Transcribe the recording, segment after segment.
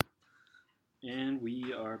And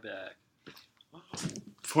we are back.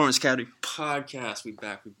 Performance Academy Podcast. We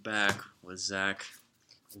back with Zach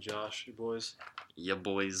and Josh, your boys. Yeah,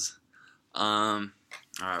 boys. All right,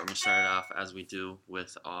 we're gonna start off as we do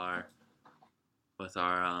with our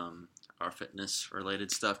fitness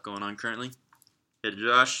related stuff going on currently. Hey,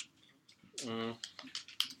 Josh.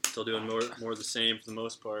 Still doing more of the same for the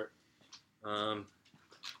most part.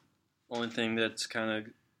 Only thing that's kind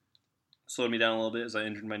of slowed me down a little bit is I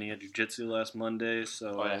injured my knee at jiu-jitsu last Monday.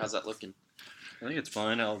 So how's that looking? I think it's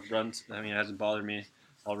fine. I'll run. I mean, it hasn't bothered me.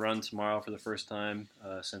 I'll run tomorrow for the first time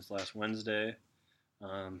since last Wednesday.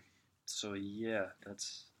 So yeah,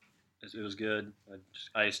 it was good. I just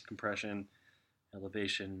iced, compression,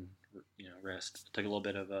 elevation, rest. I took a little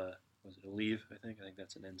bit of a leave? I think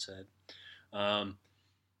that's an NSAID.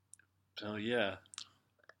 So yeah.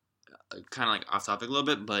 Kind of like off topic a little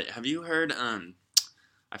bit, but have you heard?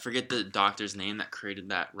 I forget the doctor's name that created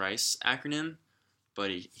that RICE acronym,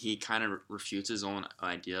 but he kind of refutes his own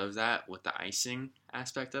idea of that with the icing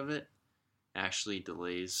aspect of it. It actually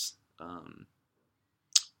delays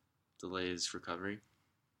recovery.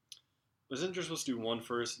 Isn't you supposed to do one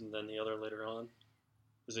first and then the other later on?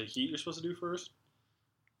 Is it heat you're supposed to do first?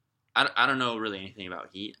 I don't know really anything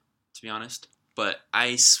about heat, to be honest. But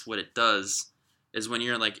ice, what it does is when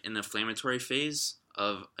you're like in the inflammatory phase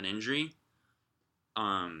of an injury,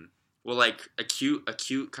 like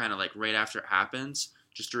acute kind of like right after it happens,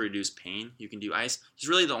 just to reduce pain, you can do ice. It's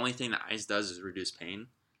really the only thing that ice does is reduce pain.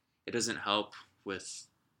 It doesn't help with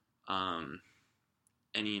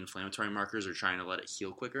any inflammatory markers or trying to let it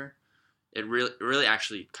heal quicker. It really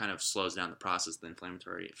actually kind of slows down the process, the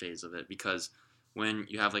inflammatory phase of it, because when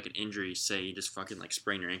you have like an injury, say you just fucking like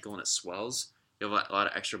sprain your ankle and it swells, you have a lot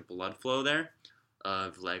of extra blood flow there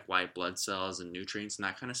of like white blood cells and nutrients and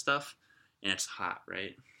that kind of stuff, and it's hot,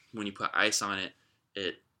 right? When you put ice on it,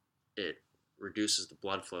 it reduces the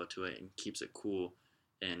blood flow to it and keeps it cool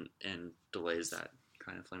and delays that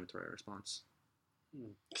kind of inflammatory response.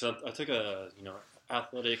 Because I took a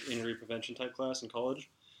athletic injury prevention type class in college,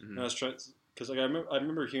 and I was trying because like I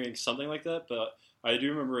remember hearing something like that, but I do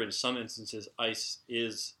remember in some instances ice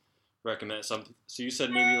is recommended. So you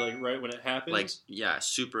said maybe like right when it happens, like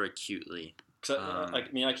super acutely. Cause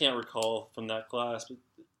I can't recall from that class, but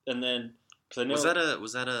and then because I know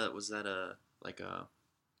was that a like a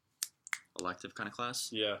elective kind of class?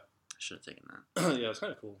 Yeah, I should have taken that. Yeah, it was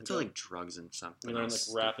kind of cool. It's like drugs and something. We learned like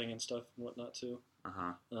rapping and stuff and whatnot too.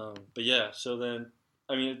 Uh-huh. But yeah, so then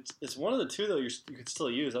I mean it's one of the two though you could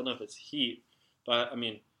still use. I don't know if it's heat, but I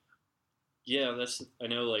mean, yeah, I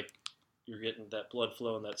know like you're getting that blood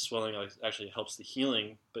flow and that swelling actually helps the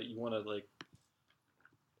healing, but you want to like.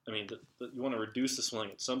 I mean, you want to reduce the swelling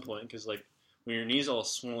at some point because, like, when your knee's all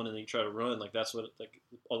swollen and you try to run, like that's what like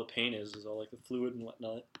all the pain is all like the fluid and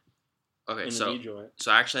whatnot. Okay, in the knee joint.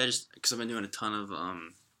 So actually, because I've been doing a ton of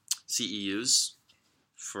CEUs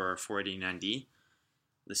for 489D,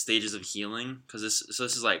 the stages of healing, because this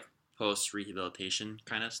is like post rehabilitation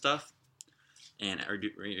kind of stuff, and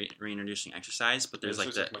reintroducing exercise. But there's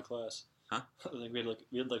like my class, huh? Like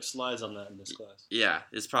we had slides on that in this class. Yeah,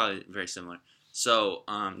 it's probably very similar. So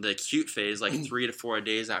the acute phase, like 3 to 4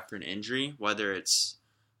 days after an injury, whether it's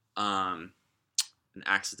an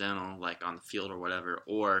accidental, like on the field or whatever,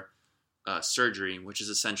 or surgery, which is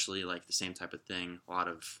essentially like the same type of thing. A lot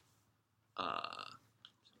of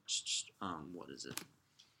what is it?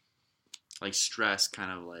 Like stress,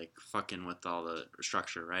 kind of like fucking with all the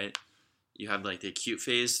structure, right? You have like the acute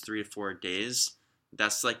phase, 3 to 4 days.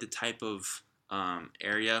 That's like the type of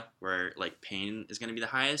area where like pain is going to be the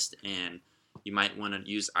highest, and you might want to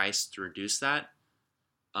use ice to reduce that.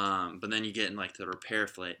 But then you get in like the repair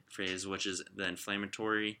phase, which is the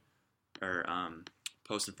inflammatory or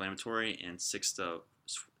post-inflammatory, and 6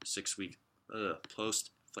 week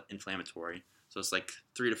post-inflammatory. So it's like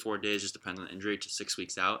 3 to 4 days, just depends on the injury, to 6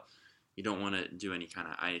 weeks out. You don't want to do any kind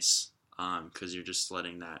of ice because you're just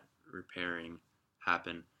letting that repairing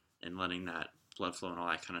happen and letting that blood flow and all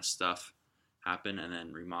that kind of stuff happen, and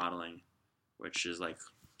then remodeling, which is like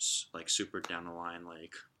super down the line.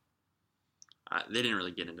 Like they didn't really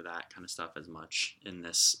get into that kind of stuff as much in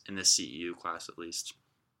this CEU class, at least.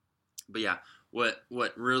 But yeah, what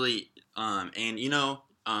really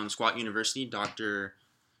and Squat University, Dr.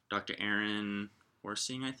 Aaron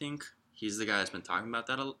Horsing, I think he's the guy that's been talking about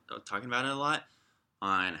it a lot,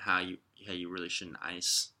 on how you really shouldn't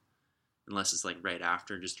ice unless it's like right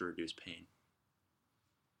after, just to reduce pain.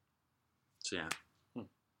 So yeah.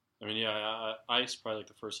 I mean, yeah, ice probably like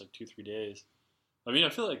the first like 2-3 days. I mean, I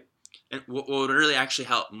feel like what would really actually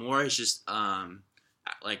help more is just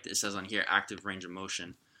like it says on here, active range of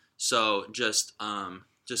motion. So just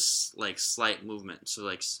just like slight movement. So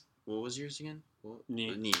like, what was yours again?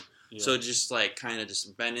 Knee. Yeah. So just like kind of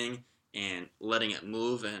just bending and letting it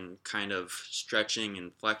move and kind of stretching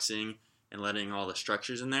and flexing and letting all the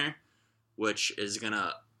structures in there, which is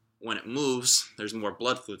gonna, when it moves, there's more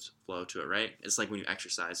blood flow to it, right? It's like when you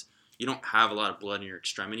exercise, you don't have a lot of blood in your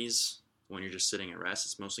extremities when you're just sitting at rest.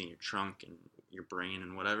 It's mostly in your trunk and your brain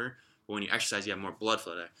and whatever. But when you exercise, you have more blood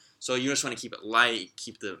flow there. So you just want to keep it light,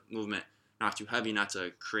 keep the movement not too heavy, not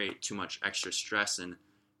to create too much extra stress and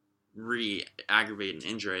re-aggravate and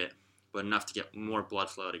injure it, but enough to get more blood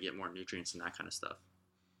flow, to get more nutrients and that kind of stuff.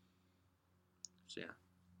 So, yeah.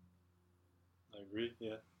 I agree,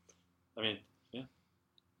 yeah. I mean, yeah.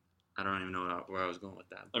 I don't even know where I was going with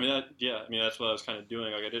that. I mean, that's what I was kind of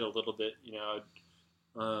doing. Like, I did a little bit,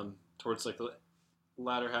 towards, like, the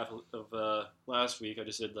latter half of last week, I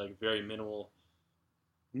just did, like, very minimal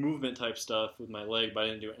movement type stuff with my leg, but I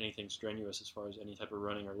didn't do anything strenuous as far as any type of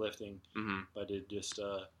running or lifting. Mm-hmm. But I did just,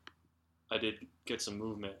 I did get some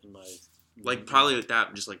movement in my... Like, probably with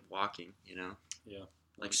that, just, like, walking, Yeah.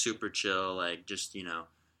 Like, super chill, like, just,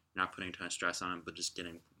 not putting a ton of stress on it, but just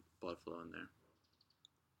getting blood flow in there.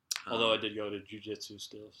 Although I did go to jiu-jitsu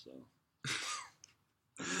still, so...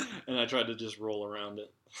 and I tried to just roll around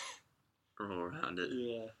it. Roll around it.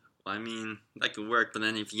 Yeah. Well, I mean, that could work, but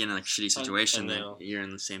then if you get in like a shitty situation, then you're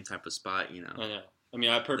in the same type of spot, I know. I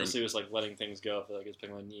mean, I purposely was like letting things go. I feel like I was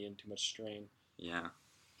putting my knee in too much strain. Yeah.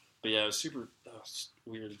 But yeah, it was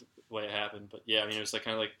weird the way it happened. But yeah, I mean, it was like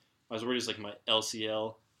kind of like, I was worried it's like my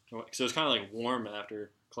LCL. So it was kind of like warm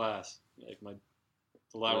after class. Like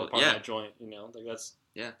the lateral part of my joint, like that's,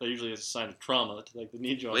 that usually is a sign of trauma to like the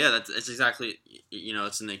knee joint. Well, yeah, it's exactly,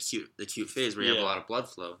 it's in the acute phase where you have a lot of blood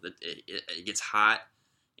flow. It gets hot.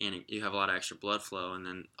 And you have a lot of extra blood flow, and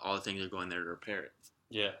then all the things are going there to repair it.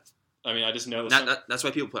 Yeah, I mean, I just know that's why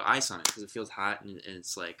people put ice on it, because it feels hot, and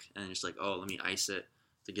it's like, and it's like, oh, let me ice it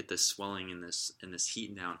to get this swelling and this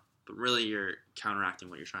heat down. But really, you're counteracting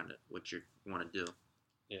what you want to do.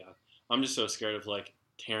 Yeah, I'm just so scared of like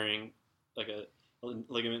tearing like a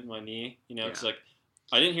ligament in my knee, because like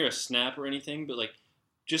I didn't hear a snap or anything, but like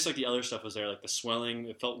just like the other stuff was there, like the swelling,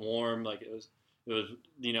 it felt warm, like it was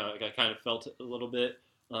like I kind of felt it a little bit.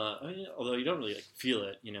 Although you don't really like feel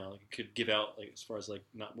it, like it could give out like as far as like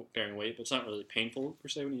not bearing weight, but it's not really painful per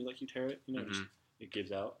se when you tear it, Mm-hmm. it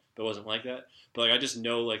gives out. But it wasn't like that. But like I just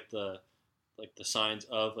know like the signs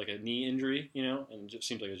of like a knee injury, and it just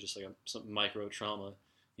seems like it's just like some micro trauma,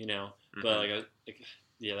 Mm-hmm. But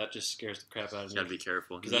that just scares the crap out of me. You gotta be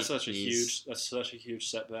careful because that's such a huge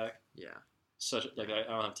setback. Yeah. I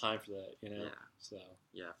don't have time for that, Yeah. So.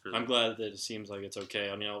 Yeah, I'm glad that it seems like it's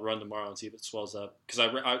okay. I mean, I'll run tomorrow and see if it swells up.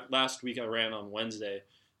 Because last week I ran on Wednesday,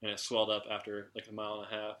 and it swelled up after like a mile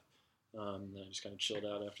and a half. And I just kind of chilled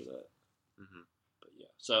out after that. Mm-hmm. But yeah,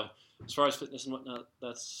 so as far as fitness and whatnot,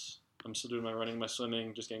 I'm still doing my running, my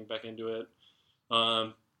swimming, just getting back into it.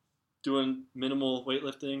 Doing minimal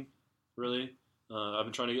weightlifting, really. I've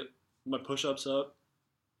been trying to get my push-ups up,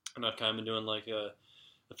 and I've kind of been doing like a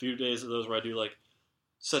few days of those where I do like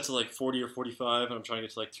sets of like 40 or 45, and I'm trying to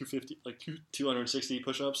get to like 250, like 260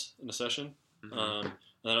 push-ups in a session. Mm-hmm. And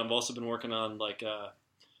then I've also been working on like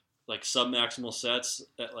sub-maximal sets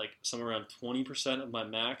at like somewhere around 20% of my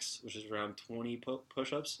max, which is around 20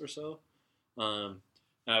 push-ups or so. And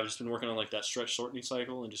I've just been working on like that stretch shortening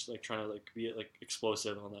cycle and just like trying to like be like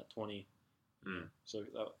explosive on that 20. Mm. So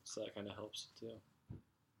that kind of helps too.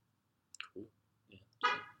 Cool. Yeah. So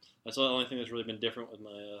that's the only thing that's really been different with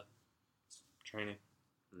my training.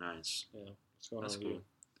 Nice. Yeah. What's going That's on with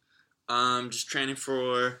cool. you? Just training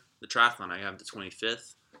for the triathlon. I have the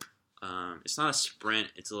 25th. It's not a sprint.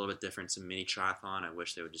 It's a little bit different. It's a mini triathlon. I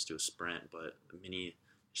wish they would just do a sprint, but a mini,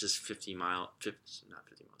 it's just 50 miles,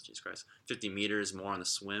 Jesus Christ, 50 meters more on the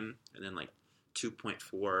swim, and then like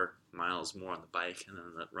 2.4 miles more on the bike, and then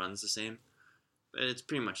the run's the same. But it's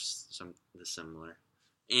pretty much similar.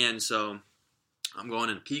 And so I'm going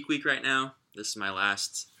into peak week right now. This is my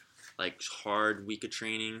last like hard week of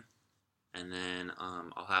training, and then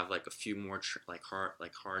I'll have like a few more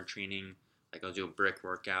hard training. Like I'll do a brick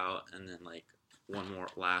workout, and then like one more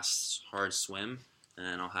last hard swim, and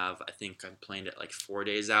then I'll have, I think I planned it like 4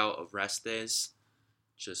 days out of rest days,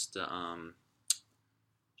 just to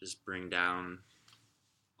just bring down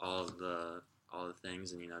all the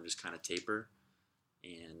things, and just kind of taper.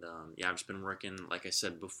 And I've just been working, like I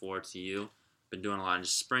said before to you, been doing a lot of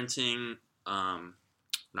just sprinting,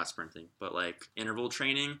 not sprinting, but like interval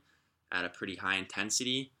training at a pretty high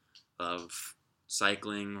intensity of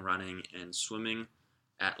cycling, running, and swimming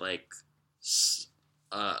at like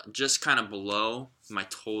just kind of below my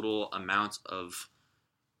total amount of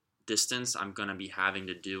distance I'm gonna be having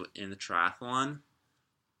to do in the triathlon,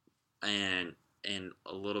 and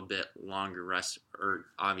a little bit longer rest, or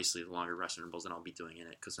obviously longer rest intervals than I'll be doing in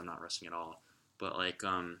it because I'm not resting at all. But like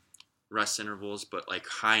rest intervals, but like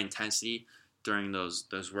high intensity during those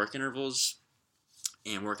work intervals,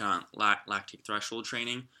 and working on lactate threshold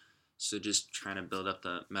training. So just trying to build up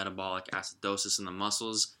the metabolic acidosis in the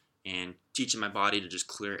muscles and teaching my body to just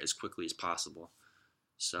clear it as quickly as possible.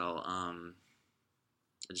 So I've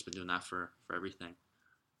just been doing that for everything.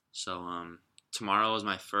 So tomorrow is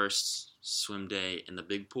my first swim day in the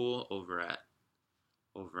big pool over at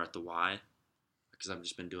the Y, because I've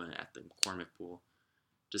just been doing it at the McCormick pool,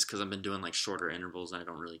 just because I've been doing like shorter intervals and I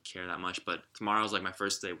don't really care that much. But tomorrow's like my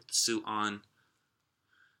first day with the suit on,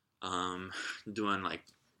 doing like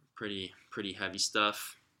pretty heavy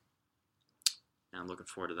stuff, and I'm looking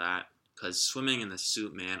forward to that. Because swimming in the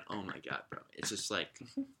suit, man, oh my god, bro, it's just like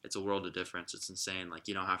it's a world of difference. It's insane. Like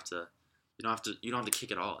you don't have to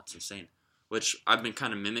kick at all. It's insane. Which I've been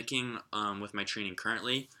kind of mimicking with my training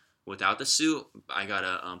currently. Without the suit, I got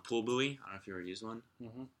a pool buoy. I don't know if you ever used one.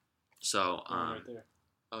 Mm-hmm. So Right there.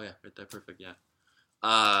 Oh yeah, right there, perfect. Yeah.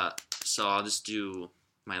 So I'll just do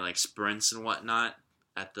my like sprints and whatnot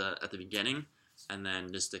at the beginning, and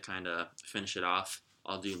then just to kind of finish it off,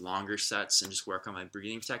 I'll do longer sets and just work on my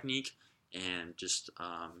breathing technique and just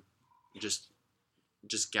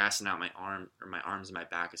gassing out my arms and my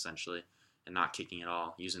back essentially, and not kicking at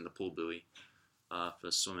all, using the pool buoy for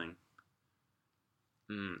the swimming.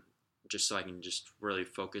 Just so I can just really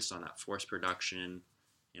focus on that force production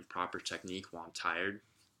and proper technique while I'm tired.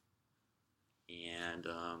 And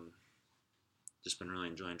just been really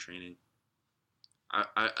enjoying training.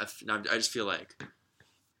 I just feel like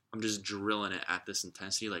I'm just drilling it at this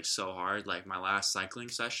intensity like so hard. Like my last cycling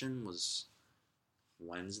session was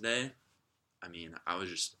Wednesday. I mean, I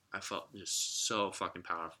felt just so fucking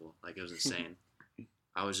powerful. Like it was insane.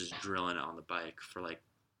 I was just drilling it on the bike for like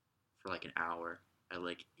an hour at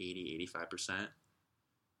like 80-85%.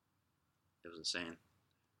 It was insane.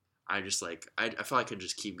 I just like I felt I could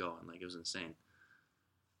just keep going. Like it was insane.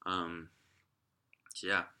 So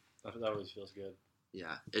yeah. That always feels good.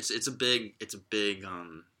 Yeah, it's a big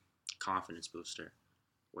confidence booster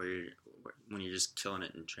when you're just killing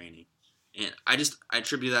it in training, and I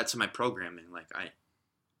attribute that to my programming. Like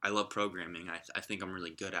I love programming. I think I'm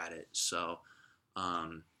really good at it. So,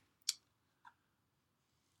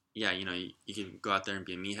 yeah, you know, you can go out there and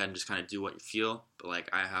be a meathead and just kind of do what you feel. But like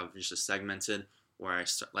I have just a segmented where I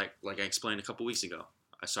start, like I explained a couple weeks ago.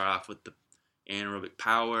 I start off with the anaerobic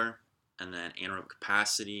power and then anaerobic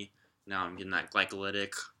capacity. Now I'm getting that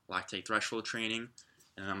glycolytic lactate threshold training,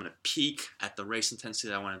 and I'm going to peak at the race intensity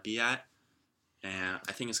that I want to be at, and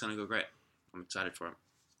I think it's going to go great. I'm excited for it.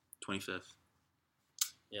 25th.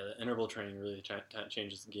 Yeah, the interval training really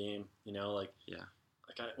changes the game. You know, like yeah,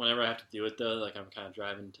 whenever I have to do it though, like I'm kind of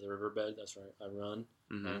driving to the riverbed. That's where I run,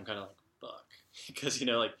 and I'm kind of like fuck, because you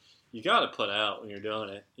know, like you got to put out when you're doing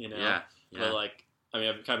it. You know, yeah. But like, I mean,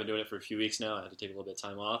 I've kind of been doing it for a few weeks now. I had to take a little bit of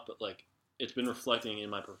time off, but like it's been reflecting in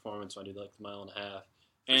my performance when I do like the mile and a half,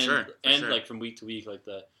 and sure. Like from week to week, like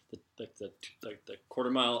the quarter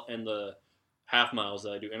mile and the half miles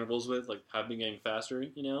that I do intervals with, like have been getting faster,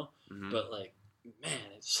 you know. But like, man,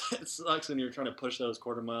 it sucks when you're trying to push those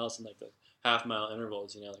quarter miles and like the half mile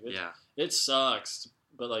intervals, you know. Like it sucks,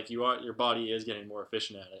 but like your body is getting more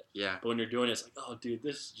efficient at it. Yeah. But when you're doing it, it's like, oh, dude,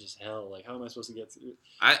 this is just hell. Like, how am I supposed to get through?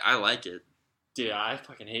 I like it. Dude, I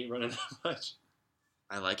fucking hate running that much.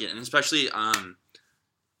 I like it, and especially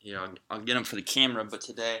you know, I'll get them for the camera. But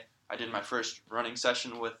today I did my first running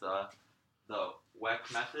session with the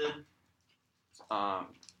WEC method,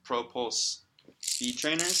 Pro Pulse speed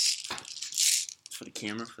trainers. For the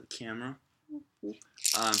camera.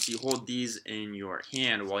 So you hold these in your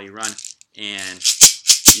hand while you run, and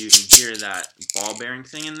you can hear that ball bearing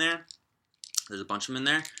thing in there. There's a bunch of them in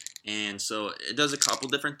there, and so it does a couple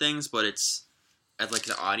different things, but it's at like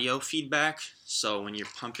the audio feedback. So when you're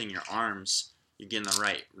pumping your arms, you're getting the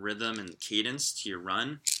right rhythm and cadence to your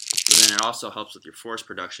run. But then it also helps with your force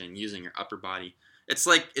production using your upper body. It's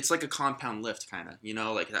like a compound lift kind of, you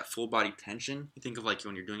know, like that full body tension. You think of like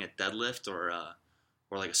when you're doing a deadlift or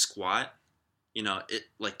like a squat, you know, it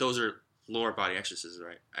like those are lower body exercises,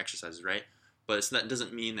 right? But that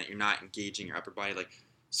doesn't mean that you're not engaging your upper body, like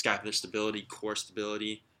scapular stability, core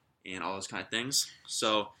stability, and all those kind of things.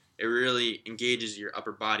 So it really engages your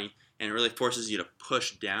upper body, and it really forces you to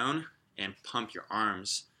push down and pump your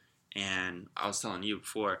arms. And I was telling you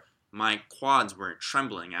before, my quads were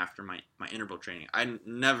trembling after my interval training. I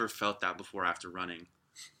never felt that before after running.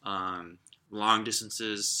 Long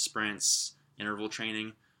distances, sprints, interval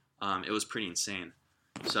training. It was pretty insane.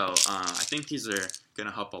 So I think these are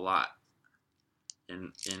gonna help a lot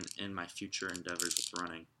in my future endeavors with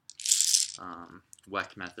running.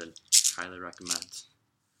 WEC method, highly recommend.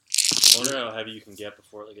 I wonder how heavy you can get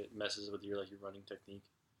before like it messes with your running technique.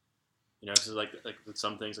 You know, because like with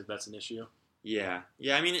some things like that's an issue. Yeah.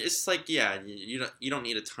 I mean, it's like you don't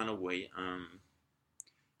need a ton of weight.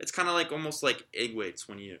 It's kind of like almost like egg weights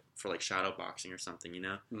for like shadow boxing or something. You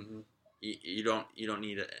know, Mm-hmm. you don't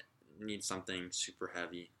need something super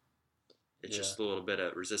heavy. It's just a little bit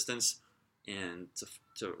of resistance, and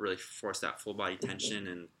to really force that full body tension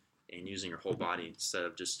and using your whole body instead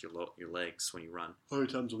of just your legs when you run. How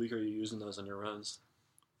many times a week are you using those on your runs?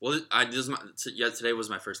 Well, today was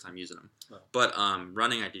my first time using them, but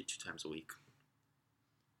running I do 2 times a week.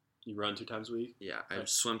 You run 2 times a week? Yeah, I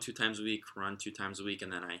swim 2 times a week, run 2 times a week,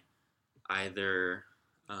 and then I either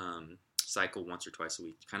cycle once or twice a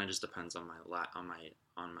week. Kind of just depends on my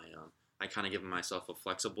I kind of give myself a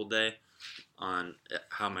flexible day on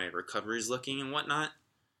how my recovery is looking and whatnot.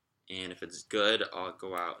 And if it's good, I'll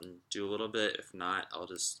go out and do a little bit. If not, I'll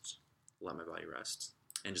just let my body rest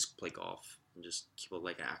and just play golf and just keep it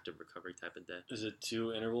like an active recovery type of day. Is it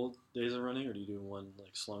 2 interval days of running, or do you do one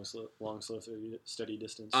like long, slow, steady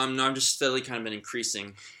distance? No, I'm just steadily kind of been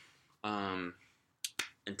increasing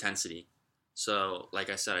intensity. So, like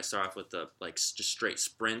I said, I start off with the just straight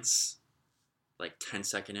sprints, like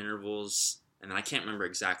 10-second intervals, and then I can't remember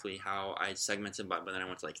exactly how I segmented, but then I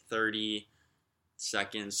went to like 30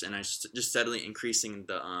 seconds, and I just steadily increasing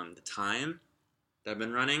the time that I've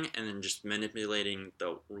been running, and then just manipulating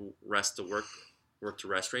the rest to work to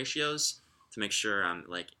rest ratios to make sure I'm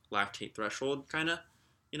like lactate threshold kind of,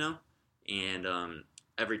 you know, and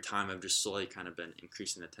every time I've just slowly kind of been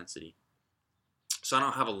increasing the intensity. So I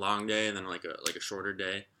don't have a long day and then like a shorter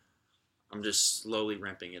day. I'm just slowly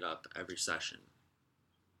ramping it up every session.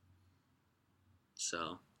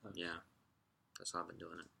 So yeah, that's how I've been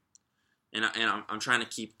doing it. And I'm trying to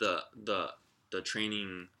keep the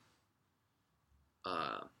training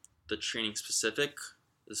the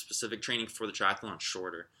specific training for the triathlon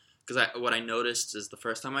shorter, because what I noticed is the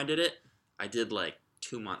first time I did it, I did like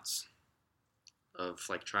 2 months of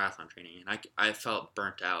like triathlon training, and I felt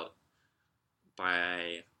burnt out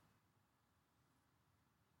by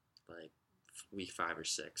like week 5 or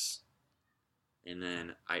 6, and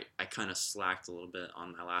then I kind of slacked a little bit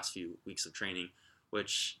on my last few weeks of training,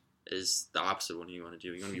 which is the opposite of what you want to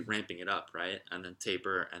do. You want to be ramping it up, right? And then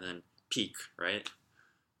taper, and then peak, right?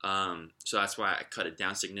 So that's why I cut it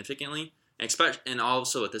down significantly. And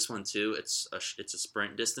also with this one too, it's a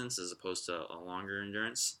sprint distance as opposed to a longer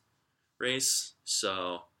endurance race.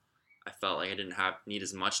 So I felt like I didn't need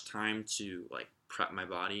as much time to like prep my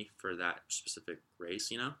body for that specific race,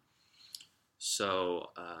 you know. So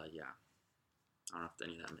yeah, I don't know if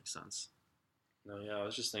any of that makes sense. No, yeah, I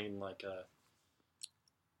was just thinking like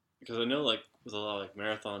because I know like with a lot of like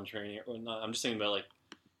marathon training or not, I'm just thinking about like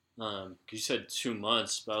because you said 2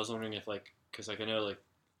 months, but I was wondering if like because like I know like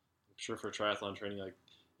I'm sure for triathlon training like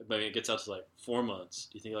maybe it gets out to like 4 months.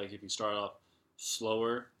 Do you think like if you start off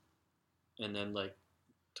slower and then like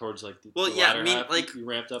towards like the latter half, like you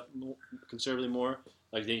ramped up considerably more?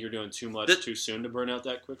 Like, do you think you're doing too much too soon to burn out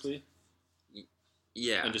that quickly?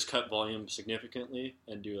 Yeah. And just cut volume significantly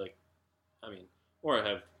and do like, I mean, or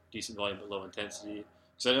have decent volume but low intensity.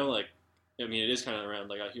 Because I know like, I mean, it is kind of around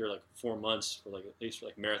like I hear like 4 months for like at least for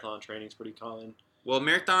like marathon training is pretty common. Well,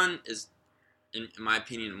 marathon is, in my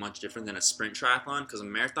opinion, much different than a sprint triathlon because a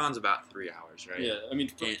marathon's about 3 hours, right? Yeah, I mean,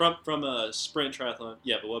 from a sprint triathlon,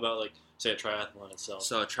 yeah, but what about like say a triathlon itself?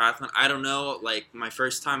 So a triathlon, I don't know. Like my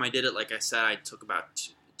first time I did it, like I said, I took about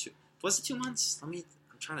two. Was it 2 months? I'm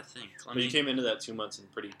trying to think. But you came into that 2 months in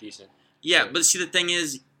pretty decent. Yeah, but see the thing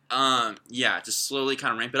is, just slowly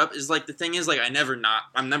kind of ramp it up. Is like the thing is like I'm never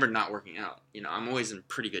not working out. You know, I'm always in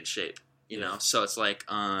pretty good shape. You know, so it's like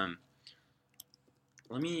let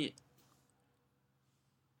me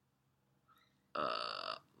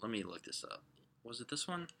look this up. Was it this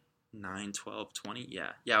one? 9, 12, 20?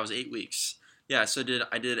 Yeah, it was 8 weeks. Yeah, so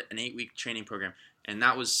I did an 8-week training program, and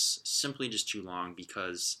that was simply just too long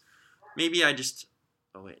because maybe I just.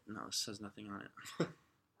 Oh wait, no, it says nothing on it.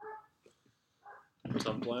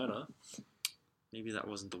 Some plan, huh? Maybe that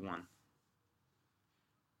wasn't the one.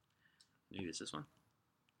 Maybe it's this one.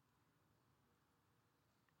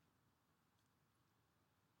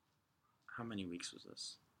 How many weeks was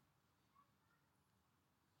this?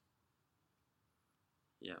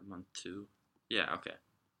 Yeah, month 2. Yeah, okay.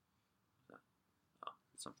 Oh,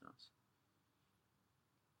 it's something else.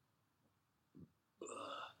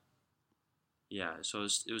 Yeah, so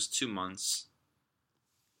it was 2 months,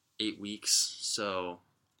 8 weeks. So,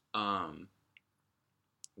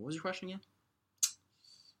 What was your question again?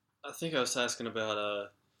 I think I was asking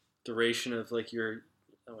about duration of like your, I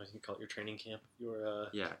don't know what you call it, your training camp. Your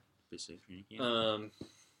Yeah, basically training camp.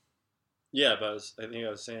 yeah, but I think I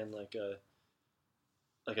was saying like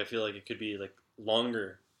I feel like it could be like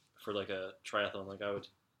longer for like a triathlon. Like I would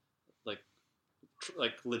like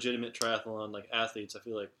like legitimate triathlon like athletes. I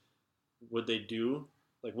feel like would they do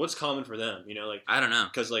like what's common for them? You know, like I don't know.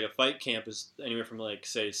 because like a fight camp is anywhere from like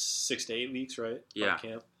say 6 to 8 weeks, right? Yeah. Fight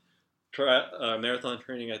camp. Marathon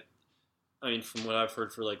training. I mean, from what I've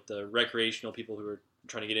heard for like the recreational people who are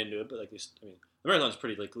trying to get into it, but like these, I mean, the marathon's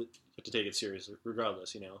pretty like you have to take it serious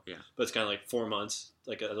regardless, you know. Yeah. But it's kind of like 4 months.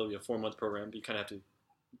 Like it'll be a 4-month program, but you kind of have to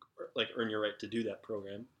like earn your right to do that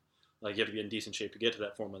program. Like you have to be in decent shape to get to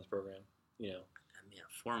that 4-month program, you know. I mean,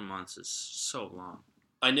 4 months is so long.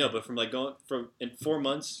 I know, but from like going from in 4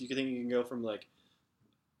 months, you can think you can go from like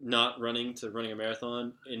not running to running a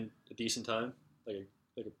marathon in a decent time, like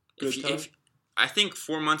a good time. I think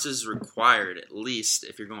 4 months is required at least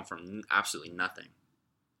if you're going from absolutely nothing.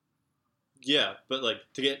 Yeah, but like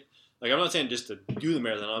to get like I'm not saying just to do the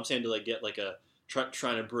marathon. I'm saying to like get like a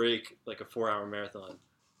trying to break like a 4-hour marathon.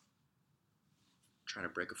 Trying to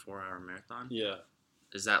break a 4-hour marathon? Yeah.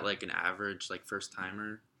 Is that like an average like first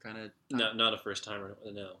timer kind of? No, not a first timer.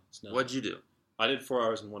 No, it's not. What'd you do? I did 4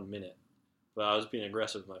 hours and 1 minute, but I was being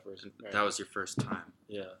aggressive my first. Marathon. That was your first time.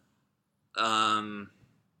 Yeah.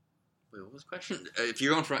 Wait, what was the question? If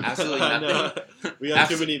you're going from absolutely nothing, we got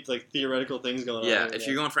too many like theoretical things going on. Yeah, if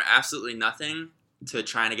you're going from absolutely nothing to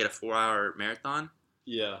trying to get a 4-hour marathon,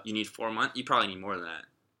 yeah, you need 4 months. You probably need more than that.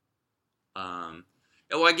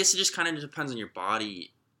 Well, I guess it just kind of depends on your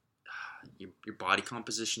body, your body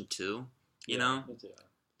composition too. You know,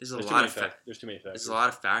 there's a lot of there's too many factors. There's a lot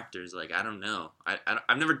of factors. Like I don't know.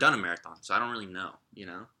 I've never done a marathon, so I don't really know. You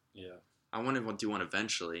know. Yeah. I want to do one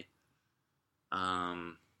eventually.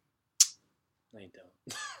 No, you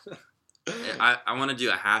don't. I want to do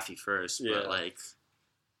a halfie first, yeah. but like,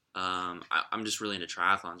 I'm just really into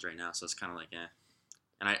triathlons right now, so it's kind of like,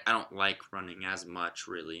 and I don't like running as much,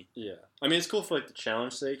 really. Yeah, I mean it's cool for like the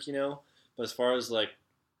challenge sake, you know. But as far as like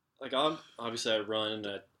obviously I run, and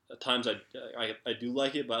at times I do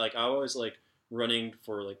like it, but like I always like running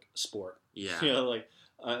for like sport. Yeah, you know, like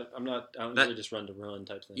I don't really just run to run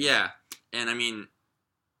type thing. Yeah, and I mean,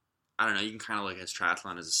 I don't know. You can kind of look at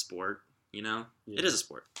triathlon as a sport. You know, It is a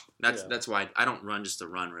sport. That's why I don't run just to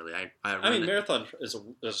run. Really, I mean, marathon is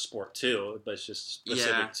a sport too, but it's just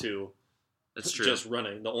specific to. That's true. Just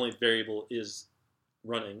running. The only variable is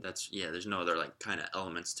running. There's no other like kind of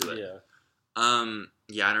elements to it. Yeah.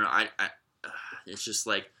 Yeah. I don't know. I it's just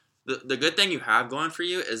like the good thing you have going for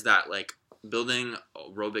you is that like building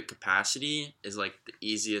aerobic capacity is like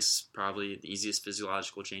probably the easiest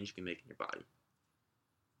physiological change you can make in your body.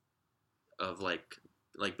 Of like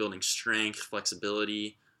building strength,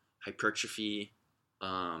 flexibility, hypertrophy,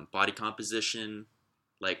 body composition,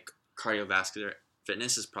 like cardiovascular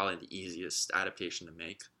fitness is probably the easiest adaptation to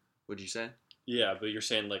make. Would you say? Yeah, but you're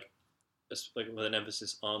saying like with an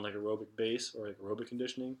emphasis on like aerobic base or like aerobic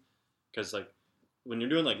conditioning, because like when you're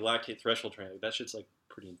doing like lactate threshold training, that shit's like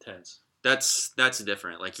pretty intense. That's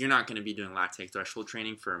different. Like you're not going to be doing lactate threshold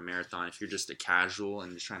training for a marathon if you're just a casual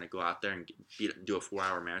and just trying to go out there and do a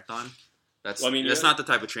 4-hour marathon. That's not the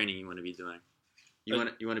type of training you want to be doing. You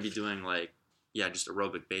want to be doing like just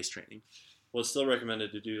aerobic base training. Well, it's still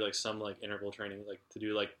recommended to do like some like interval training, like to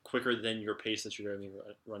do like quicker than your pace that you're going to be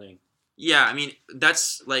running. Yeah, I mean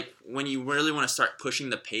that's like when you really want to start pushing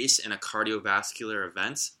the pace in a cardiovascular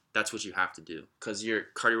event. That's what you have to do because your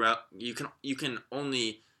you can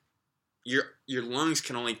only your lungs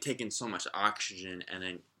can only take in so much oxygen and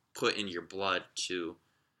then put in your blood to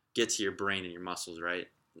get to your brain and your muscles, right?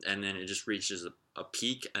 And then it just reaches a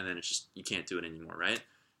peak, and then it's just you can't do it anymore, right?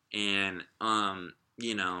 And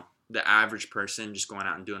the average person just going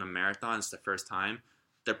out and doing a marathon, it's the first time.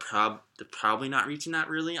 They're probably not reaching that,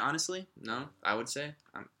 really, honestly. No, I would say.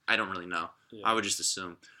 I don't really know. Yeah. I would just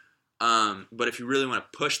assume. But if you really want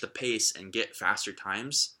to push the pace and get faster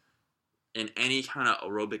times in any kind of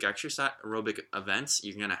aerobic events,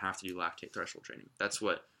 you're gonna have to do lactate threshold training. That's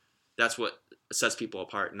what sets people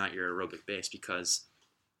apart, not your aerobic base, because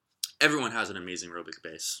everyone has an amazing aerobic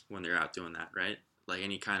base when they're out doing that, right? Like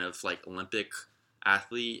any kind of like Olympic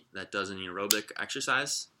athlete that does any aerobic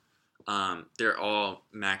exercise, they're all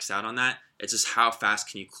maxed out on that. It's just how fast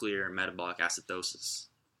can you clear metabolic acidosis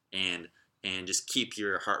and just keep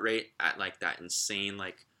your heart rate at like that insane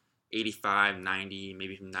like 85, 90,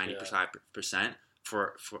 maybe even 90%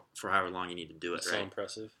 for however long you need to do it. That's right? So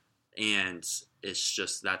impressive. And it's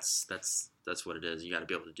just that's what it is. You got to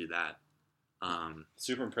be able to do that.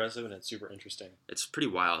 Super impressive and it's super interesting. It's pretty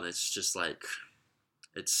wild. It's just like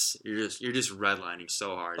you're just redlining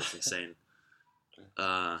so hard. It's insane.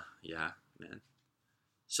 Yeah, man.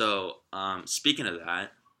 So, speaking of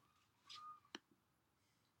that,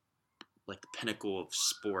 like the pinnacle of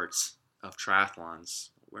sports of triathlons.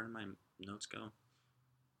 Where did my notes go?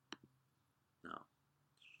 No.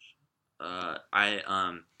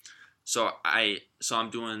 So I'm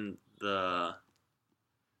doing the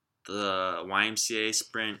YMCA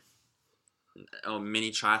sprint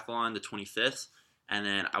mini triathlon the 25th, and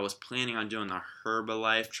then I was planning on doing the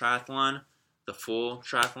Herbalife triathlon, the full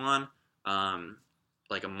triathlon,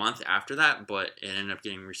 like a month after that, but it ended up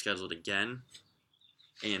getting rescheduled again,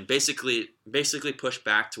 and basically pushed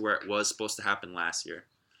back to where it was supposed to happen last year,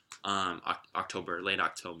 late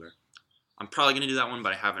October. I'm probably going to do that one,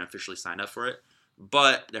 but I haven't officially signed up for it.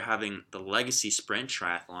 But they're having the Legacy Sprint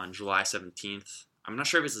Triathlon July 17th. I'm not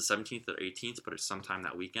sure if it's the 17th or 18th, but it's sometime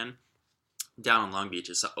that weekend down in Long Beach.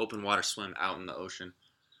 It's an open water swim out in the ocean,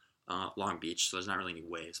 Long Beach, so there's not really any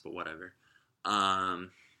waves, but whatever.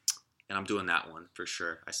 And I'm doing that one for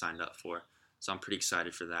sure. I signed up for, so I'm pretty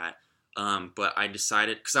excited for that. But I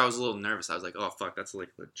decided, because I was a little nervous. I was like, oh, fuck, that's like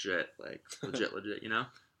legit, you know?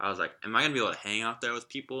 I was like, am I going to be able to hang out there with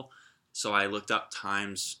people? So I looked up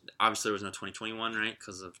times. Obviously, there was no 2021, right,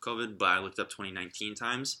 because of COVID, but I looked up 2019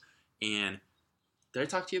 times. And did I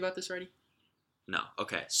talk to you about this already? No.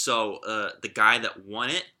 Okay. So the guy that won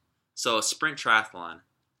it, so a sprint triathlon.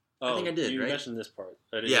 I think I did, you right? mentioned this part.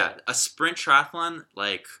 Yeah, a sprint triathlon,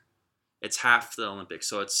 like, it's half the Olympics.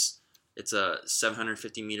 So it's a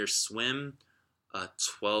 750-meter swim, a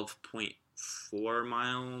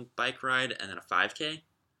 12.4-mile bike ride, and then a 5K.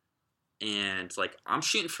 And like I'm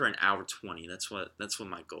shooting for an hour 20. That's what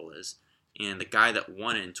my goal is. And the guy that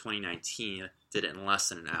won it in 2019 did it in less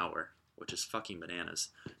than an hour, which is fucking bananas.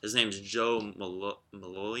 His name's Joe Malloy,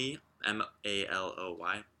 Maloy. I don't know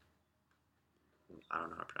how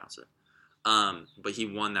to pronounce it. But he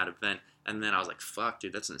won that event, and then I was like, "Fuck,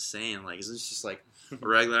 dude, that's insane! Like, is this just like a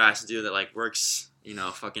regular ass dude that like works,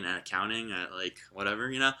 fucking at accounting at like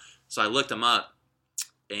whatever, So I looked him up,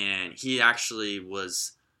 and he actually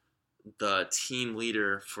was the team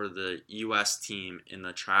leader for the U.S. team in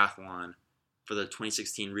the triathlon for the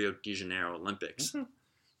 2016 Rio de Janeiro Olympics, mm-hmm.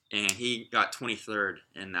 And he got 23rd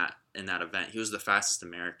in that event. He was the fastest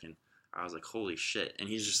American. I was like, holy shit! And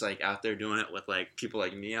he's just like out there doing it with like people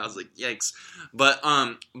like me. I was like, yikes! But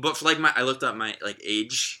for like I looked up my like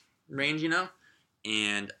age range, and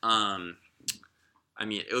I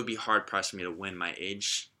mean it would be hard pressed for me to win my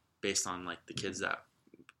age based on like the kids that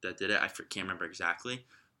did it. I can't remember exactly.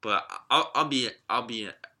 But I'll be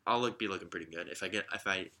looking pretty good if I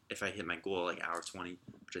hit my goal like hour 20,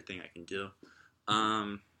 which I think I can do.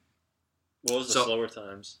 What was the slower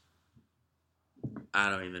times? I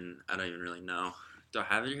don't even really know. Do I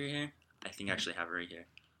have it right here? I think I actually have it right here.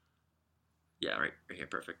 Yeah, right here,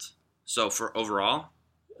 perfect. So for overall,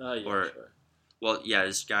 yeah, sure. Well, yeah,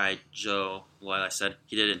 this guy Joe, like I said,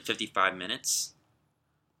 he did it in 55 minutes.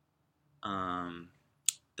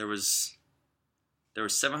 There were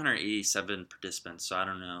 787 participants, so I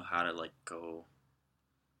don't know how to like go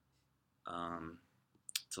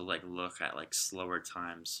to like look at like slower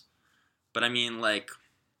times. But I mean like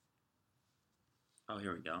oh,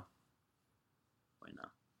 here we go. Wait, no.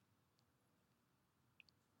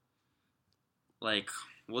 Like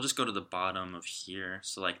we'll just go to the bottom of here.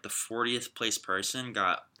 So like the 40th place person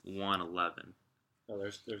got 111. Oh,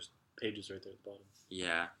 there's pages right there at the bottom.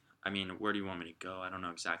 Yeah. I mean, where do you want me to go? I don't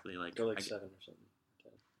know exactly. Like go like 7 or something.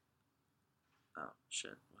 Oh,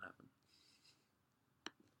 shit. What happened?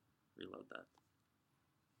 Reload that.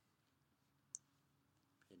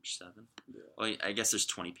 Page 7? Yeah. Well, I guess there's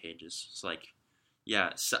 20 pages. So, like,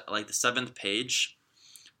 yeah, like the 7th page,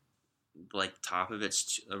 like, top of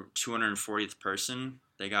it's 240th person.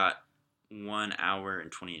 They got 1 hour and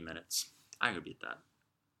 28 minutes. I could beat that.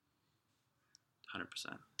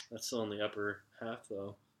 100%. That's still in the upper half,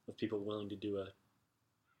 though, of people willing to do it.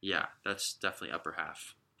 Yeah, that's definitely upper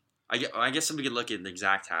half. I guess if we could look at the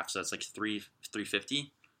exact half, so that's like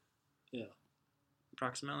 350. Yeah,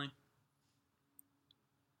 approximately.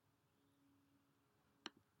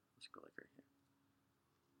 Let's go like right here.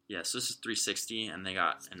 Yeah, so this is 360, and they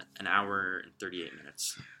got an hour and 38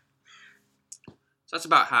 minutes. So that's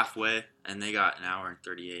about halfway, and they got an hour and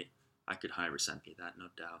 38. I could 100% beat that, no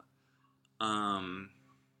doubt.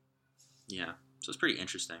 Yeah, so it's pretty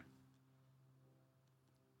interesting.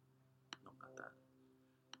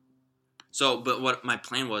 So, but what my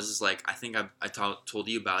plan was is like I think told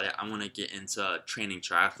you about it. I want to get into training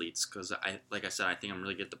triathletes because like I said, I think I'm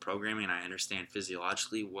really good at the programming and I understand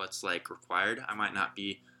physiologically what's like required. I might not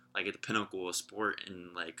be like at the pinnacle of sport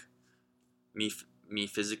and like me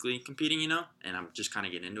physically competing, and I'm just kind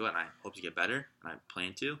of getting into it. And I hope to get better, and I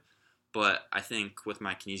plan to. But I think with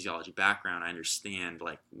my kinesiology background, I understand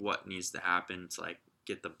like what needs to happen to like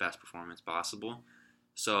get the best performance possible.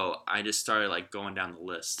 So I just started like going down the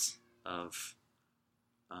lists of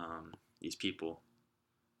these people.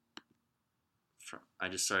 I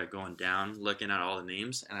just started going down, looking at all the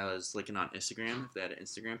names, and I was looking on Instagram if they had an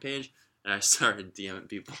Instagram page, and I started DMing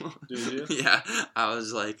people. Did you? Yeah, I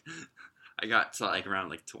was like, I got to like around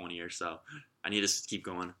like 20 or so. I need to keep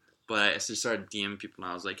going. But I just started DMing people,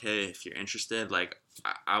 and I was like, hey, if you're interested, like,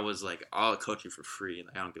 I was like, I'll coach you for free.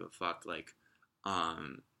 Like, I don't give a fuck. Like,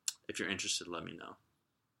 if you're interested, let me know.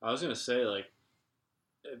 I was gonna say like,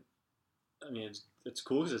 I mean, it's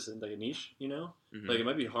cool because it's like a niche, Mm-hmm. Like it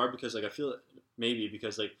might be hard because like I feel maybe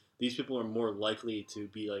because like these people are more likely to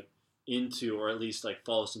be like into or at least like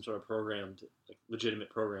follow some sort of program, like legitimate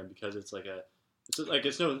program, because it's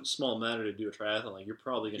it's no small matter to do a triathlon. Like you're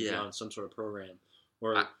probably gonna be on some sort of program,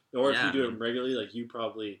 or if you do it regularly, like you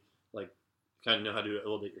probably like kind of know how to do it a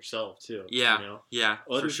little bit yourself too. Yeah, yeah,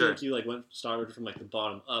 Well, for sure. Like you like started from like the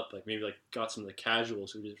bottom up, like maybe like got some of the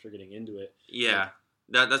casuals who just are getting into it. Yeah,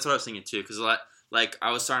 that's what I was thinking too. Because like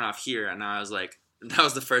I was starting off here, and I was like, that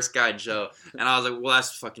was the first guy, Joe, and I was like, well,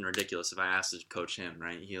 that's fucking ridiculous. If I asked to coach him,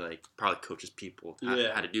 right? He like probably coaches people how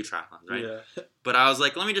to do triathlons, right? Yeah. But I was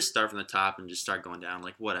like, let me just start from the top and just start going down.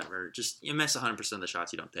 Like whatever, just you miss 100% of the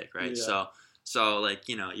shots you don't take, right? Yeah. So like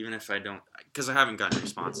even if I don't, because I haven't gotten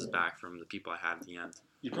responses back from the people I have DM'd.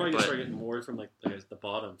 You probably start getting more from like the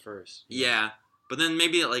bottom first. Yeah, but then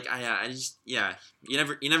maybe like I just you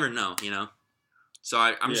never know, So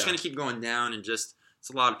I'm just gonna keep going down and just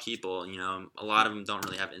it's a lot of people, a lot of them don't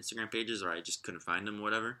really have Instagram pages or I just couldn't find them or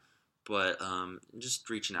whatever. But just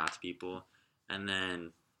reaching out to people, and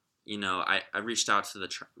then I reached out to the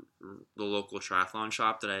local triathlon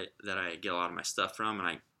shop that I get a lot of my stuff from, and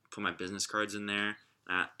I put my business cards in there.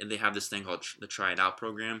 And they have this thing called the Try It Out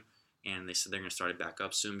program. And they said they're going to start it back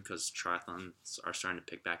up soon because triathlons are starting to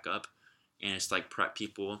pick back up. And it's like prep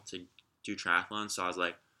people to do triathlon. So I was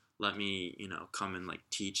like, let me, come and like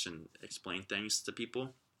teach and explain things to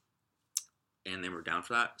people. And they were down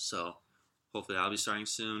for that. So hopefully I'll be starting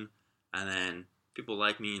soon. And then people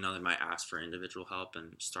like me, they might ask for individual help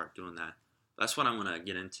and start doing that. That's what I want to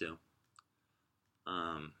get into.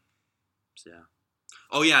 So yeah.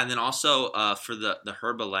 Oh yeah, and then also for the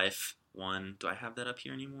Herbalife one, do I have that up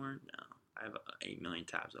here anymore? No, I have 8 million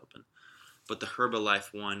tabs open. But the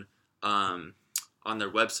Herbalife one, on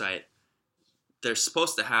their website, they're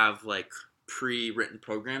supposed to have like pre-written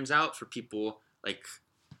programs out for people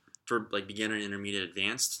for beginner, intermediate,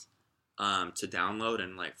 advanced, to download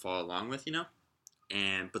and like follow along with,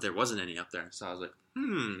 but there wasn't any up there. So I was like,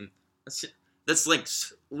 that's like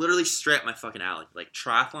literally straight up my fucking alley, like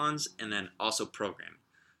triathlons and then also programming.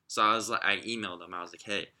 So I emailed them. I was like,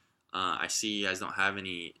 hey, I see you guys don't have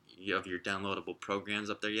any of your downloadable programs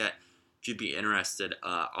up there yet. If you'd be interested,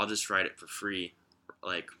 I'll just write it for free,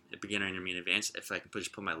 like a beginner, intermediate, advanced. If I can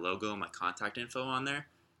just put my logo, my contact info on there,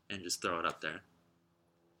 and just throw it up there.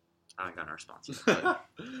 I haven't gotten a response yet.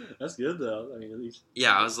 That's good though. I mean, at least.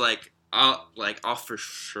 Yeah, I was like, I'll for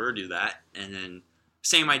sure do that, and then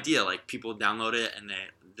same idea. Like people download it and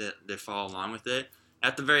they follow along with it.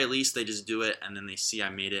 At the very least, they just do it, and then they see I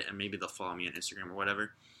made it, and maybe they'll follow me on Instagram or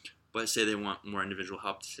whatever. But say they want more individual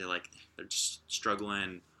help, to say like they're just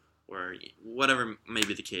struggling or whatever may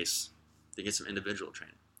be the case, they get some individual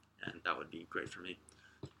training, and that would be great for me.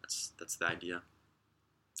 That's the idea.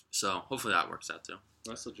 So hopefully that works out too.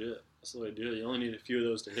 That's legit. That's the way to do it. You only need a few of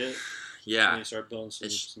those to hit. Yeah. And you start building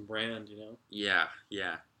some brand, Yeah.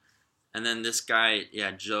 And then this guy,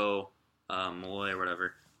 Joe Malloy or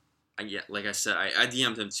whatever. Like I said, I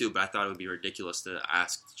DM'd him too, but I thought it would be ridiculous to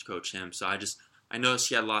ask to coach him. So I noticed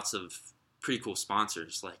he had lots of pretty cool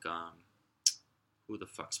sponsors, like who the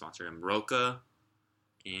fuck sponsored him? Roca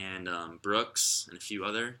and Brooks and a few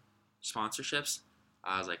other sponsorships.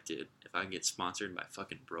 I was like, dude, if I can get sponsored by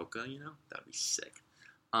fucking Broca, that'd be sick.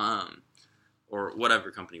 Or whatever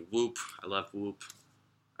company, Whoop. I love Whoop.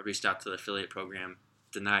 I reached out to the affiliate program,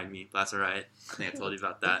 denied me. That's all right. I think I told you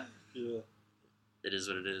about that. Yeah. It is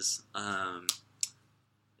what it is.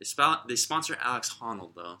 They sponsor Alex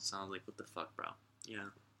Honnold though, so I was like, what the fuck, bro?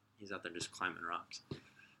 He's out there just climbing rocks.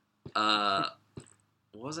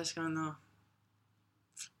 What was I saying though?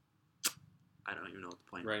 I don't even know what the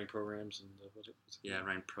point. Writing programs and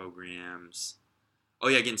writing programs. Oh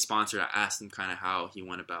yeah, getting sponsored. I asked him kind of how he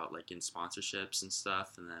went about like getting sponsorships and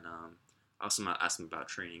stuff, and then I also asked him about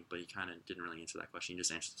training, but he kind of didn't really answer that question. He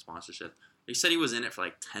just answered the sponsorship. He said he was in it for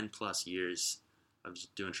like 10 plus years of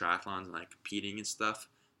just doing triathlons and like competing and stuff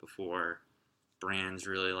before brands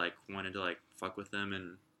really like wanted to like fuck with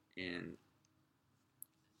them and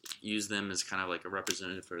use them as kind of like a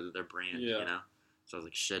representative for their brand, Yeah. you know. So I was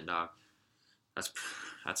like, shit, dog.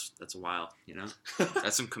 That's a while, you know.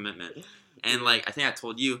 That's some commitment. And like I think I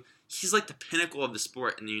told you, he's like the pinnacle of the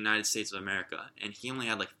sport in the United States of America, and he only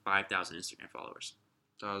had like 5,000 Instagram followers.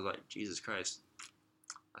 So I was like, Jesus Christ,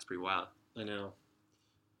 that's pretty wild. I know.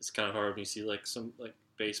 It's kind of hard when you see like some like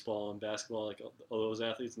baseball and basketball, like all those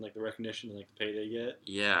athletes and like the recognition and like the pay they get.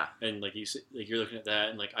 Yeah. And like you see, like you're looking at that,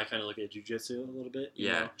 and like I kind of look at jiu-jitsu a little bit.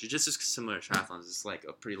 Yeah, jiu-jitsu is similar to triathlons. It's like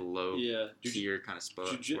a pretty low tier kind of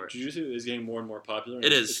sport. Jiu-jitsu is getting more and more popular.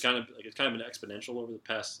 It is. It's kind of been exponential over the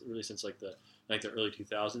past, really since like the early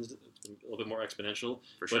 2000s. It's been a little bit more exponential,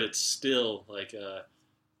 For sure. but it's still like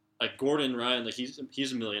Gordon Ryan, like he's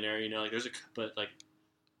a millionaire, you know. Like there's but like,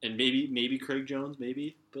 and maybe Craig Jones,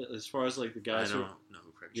 maybe. But as far as like the guys I don't know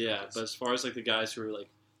who Craig Jones is. but as far as like the guys who are like,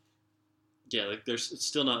 it's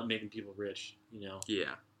still not making people rich, you know.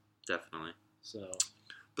 Yeah, definitely. So,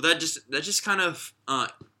 but that just kind of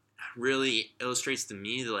really illustrates to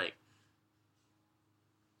me that like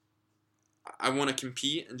I want to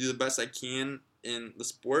compete and do the best I can in the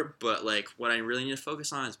sport, but like what I really need to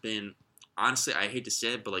focus on has been, honestly, I hate to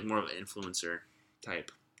say it, but like more of an influencer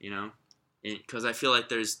type, you know, because I feel like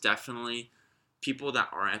there's definitely people that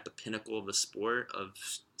aren't at the pinnacle of the sport of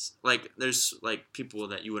like there's like people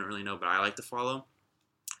that you wouldn't really know, but I like to follow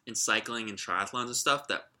in cycling and triathlons and stuff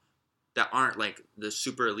that aren't like the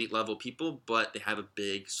super elite level people, but they have a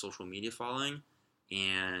big social media following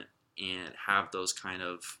and have those kind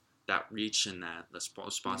of that reach and that the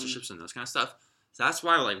sponsorships and those kind of stuff. So that's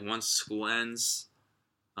why like once school ends,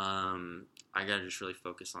 I gotta just really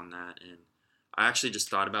focus on that. And I actually just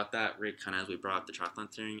thought about that right kind of as we brought up the triathlon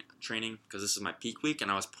training because this is my peak week and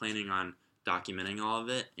I was planning on documenting all of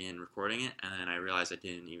it and recording it, and then I realized I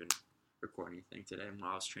didn't even record anything today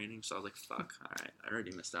while I was training, so I was like, fuck, alright, I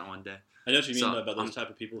already missed that one day. I know what you mean about those type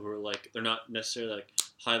of people who are like, they're not necessarily like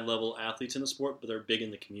high level athletes in the sport, but they're big in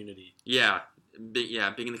the community. Yeah, big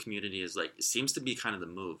in the community is like, it seems to be kind of the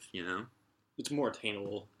move, you know? It's more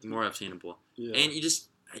attainable. Yeah. And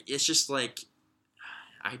it's just like,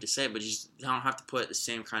 I hate to say it, but you just don't have to put the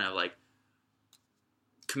same kind of like,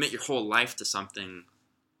 commit your whole life to something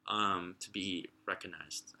to be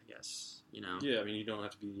recognized, I guess, you know? Yeah, I mean, you don't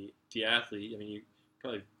have to be the athlete. I mean,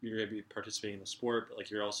 you're going to be participating in the sport, but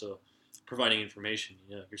like you're also providing information,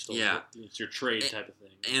 you know? You're still, it's your trade type of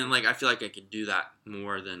thing. And like, I feel like I could do that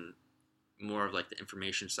more of like the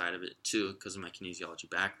information side of it too, because of my kinesiology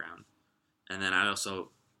background. And then I also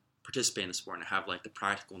participate in the sport and have like the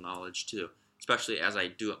practical knowledge too, especially as I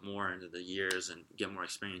do it more into the years and get more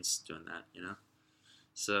experience doing that, you know?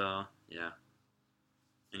 So, yeah.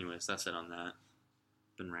 Anyways, that's it on that.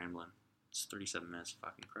 Been rambling. It's 37 minutes,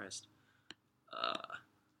 fucking Christ.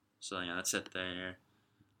 So, yeah, that's it there.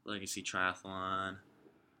 Legacy Triathlon.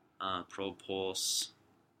 Pro Pulse.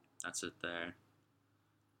 That's it there.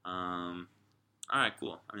 Alright,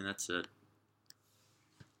 cool. I mean, that's it.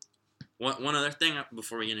 One other thing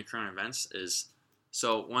before we get into current events is,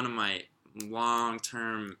 so one of my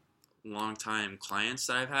long-time clients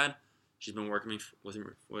that I've had, she's been working with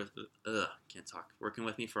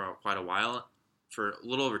me for quite a while, for a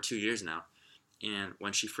little over 2 years now. And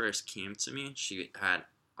when she first came to me, she had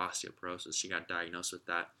osteoporosis. She got diagnosed with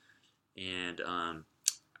that. And I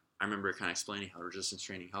remember kind of explaining how resistance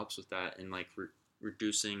training helps with that and like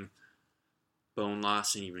reducing bone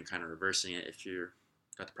loss and even kind of reversing it if you're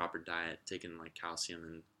got the proper diet, taking like calcium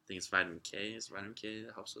and I think it's vitamin K. Is it vitamin K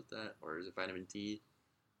that helps with that, or is it vitamin D?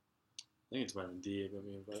 I think it's vitamin D.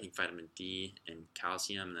 I think vitamin D and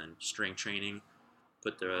calcium, and then strength training,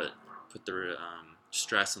 put the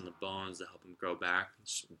stress on the bones to help them grow back,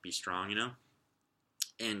 be strong, you know.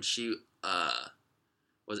 And she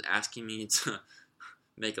was asking me to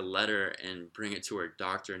make a letter and bring it to her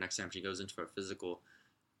doctor next time she goes into her physical,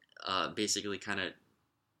 basically kind of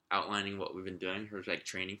outlining what we've been doing, her like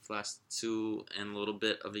training for the last 2 and a little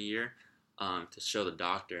bit of a year, to show the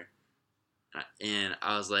doctor. And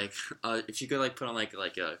I was like, if you could like put on like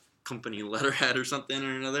a company letterhead or something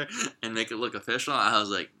or another and make it look official, I was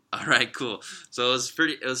like, all right, cool. So it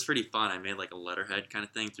was pretty fun. I made like a letterhead kind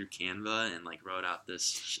of thing through Canva and like wrote out this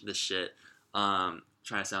shit, trying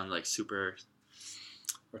to sound like super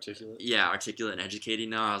articulate. Yeah, articulate and educated.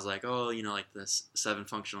 Now I was like, oh, you know, like this 7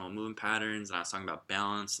 functional movement patterns, and I was talking about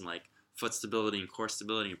balance and like foot stability and core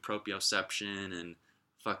stability and proprioception and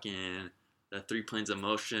fucking the 3 planes of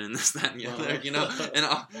motion, this, that, and the other, you know, and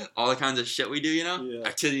all the kinds of shit we do, you know,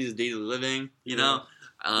 activities of daily living, you know,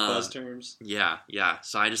 buzz terms. Yeah.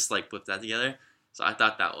 So I just like put that together. So I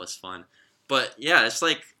thought that was fun, but yeah, it's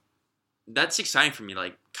like that's exciting for me.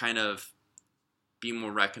 Like, kind of be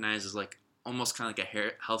more recognized as like almost kind of like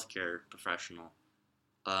a healthcare professional.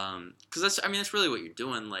 Because that's really what you're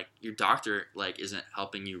doing. Like, your doctor like isn't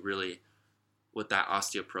helping you really with that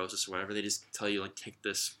osteoporosis or whatever. They just tell you like take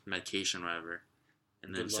this medication or whatever,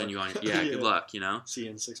 and then send you on. Yeah, good luck. You know. See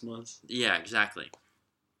you in 6 months. Yeah, exactly.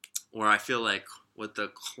 Or I feel like with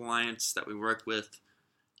the clients that we work with,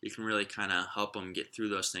 you can really kind of help them get through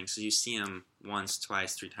those things. So you see them once,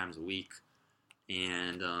 twice, 3 times a week,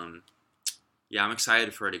 and yeah, I'm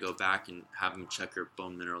excited for her to go back and have them check her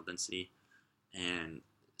bone mineral density and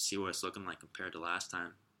see what it's looking like compared to last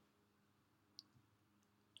time.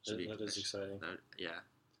 That is exciting. Yeah.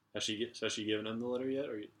 Has she given him the letter yet?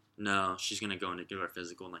 Or No, she's gonna go in to do her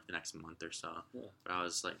physical in like the next month or so. Yeah. But I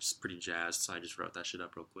was like just pretty jazzed, so I just wrote that shit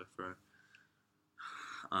up real quick for her.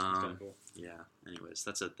 That's kind of cool. Yeah. Anyways,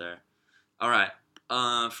 that's it there. All right.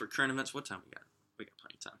 For current events, what time we got? We got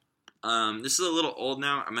plenty of time. This is a little old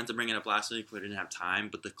now. I meant to bring it up last week, but I didn't have time.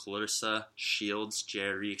 But the Clarissa Shields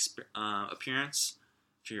JRE appearance.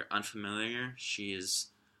 If you're unfamiliar, she is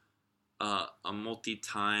a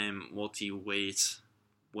multi-time, multi-weight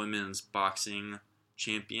women's boxing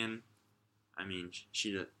champion. I mean,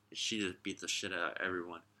 she just beat the shit out of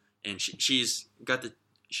everyone, and she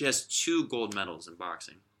has 2 gold medals in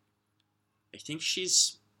boxing. I think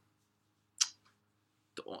she's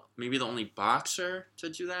maybe the only boxer to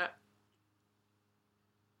do that.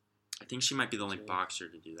 I think she might be the only boxer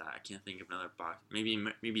to do that. I can't think of another boxer.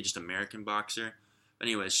 Maybe just American boxer. But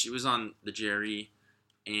anyways, she was on the JRE,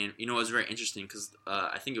 and you know it was very interesting because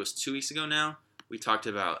I think it was 2 weeks ago now. We talked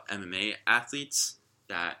about MMA athletes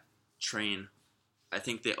that train. I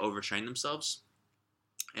think they overtrain themselves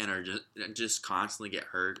and are just constantly get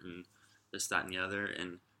hurt and this, that, and the other,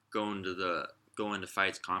 and go into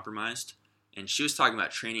fights compromised. And she was talking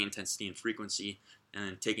about training intensity and frequency, and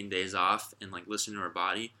then taking days off and like listening to her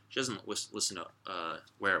body. She doesn't listen to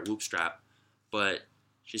wear a whoop strap, but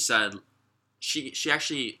she said she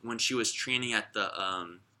actually, when she was training at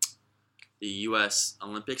the U.S.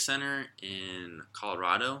 Olympic Center in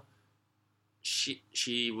Colorado,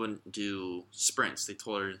 she wouldn't do sprints. They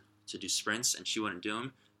told her to do sprints, and she wouldn't do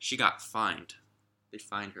them. She got fined. They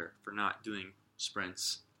fined her for not doing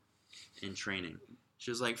sprints in training.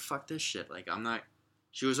 She was like, fuck this shit. Like, I'm not...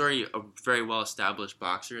 She was already a very well-established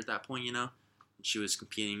boxer at that point, you know? She was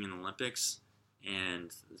competing in the Olympics,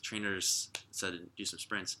 and the trainers said to do some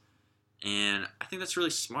sprints. And I think that's really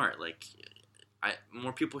smart. Like,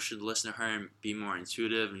 more people should listen to her and be more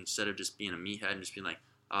intuitive instead of just being a meathead and just being like,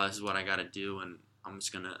 oh, this is what I gotta do, and I'm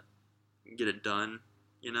just gonna get it done,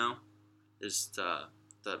 you know? Just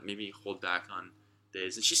maybe hold back on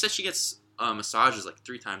days. And she said she gets massages like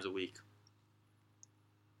 3 times a week.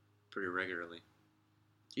 Pretty regularly.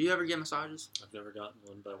 Do you ever get massages? I've never gotten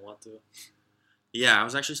one, but I want to. Yeah, I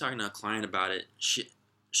was actually talking to a client about it.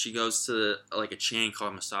 She goes to like a chain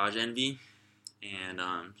called Massage Envy, and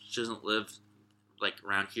she doesn't live like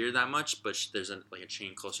around here that much, but there's a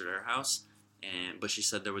chain closer to her house, but she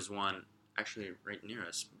said there was one actually right near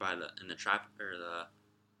us in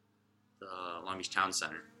the Long Beach Town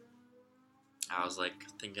Center. I was like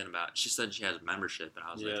thinking about. She said she has a membership, and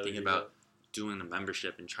I was like thinking about doing the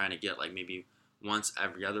membership and trying to get like maybe once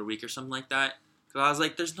every other week or something like that. Because I was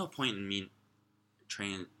like, there's no point in me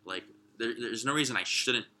training. Like, there's no reason I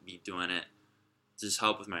shouldn't be doing it to just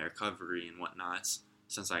help with my recovery and whatnot.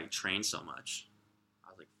 Since I train so much, I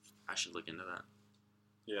was like, I should look into that.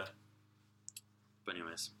 Yeah. But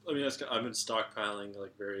anyways, I mean, I've been stockpiling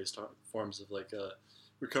like various forms of like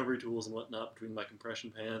recovery tools and whatnot between my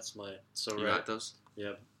compression pants, my Sorette. You got those?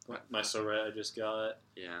 Yeah, my Sorette I just got.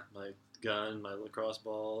 Yeah. My gun, my lacrosse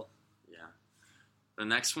ball. Yeah. The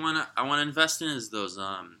next one I want to invest in is those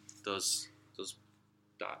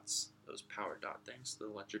dots, those power dot things, the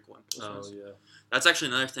electrical impulse ones. Yeah. That's actually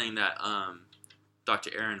another thing that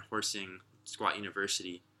Dr. Aaron Horsing, Squat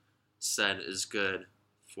University, said is good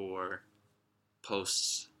for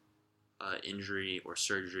post injury or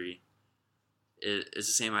surgery. It's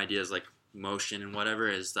the same idea as like motion and whatever,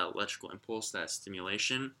 is that electrical impulse, that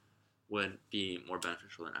stimulation would be more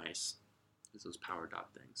beneficial than ice. Is those power dot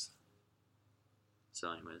things. So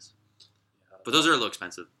anyways. Yeah. But those are a little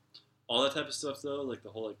expensive. All that type of stuff though, like the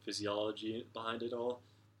whole like physiology behind it all,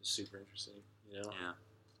 is super interesting, you know? Yeah.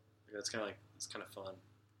 Like, it's kind of fun.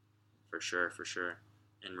 For sure.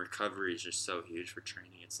 And recovery is just so huge for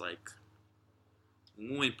training. It's like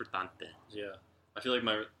muy importante. Yeah. I feel like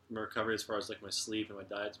my recovery as far as like my sleep and my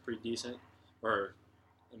diet's pretty decent. Or,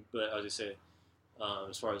 but I was gonna say,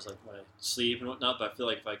 as far as like my sleep and whatnot. But I feel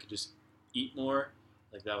like if I could just eat more,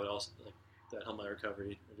 like that would also like that help my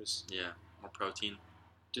recovery. Or Yeah, more protein.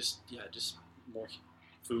 just more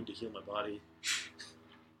food to heal my body.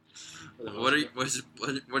 What are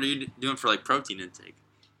you doing for like protein intake?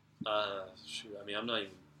 Shoot, I mean, I'm not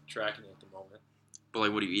even tracking it at the moment. But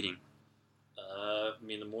like, what are you eating? I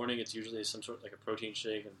mean, in the morning it's usually some sort of like a protein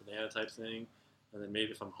shake and banana type thing, and then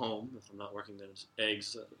maybe if I'm home, if I'm not working, then it's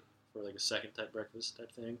eggs for like a second type breakfast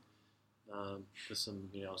type thing, with some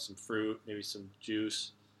some fruit, maybe some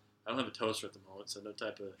juice. I don't have a toaster at the moment, so no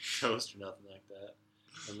type of toast or nothing like that.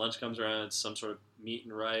 When lunch comes around, it's some sort of meat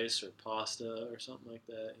and rice or pasta or something like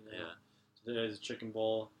that. Yeah. So today's a chicken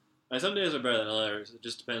bowl. And some days are better than others. It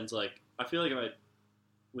just depends. Like I feel like if I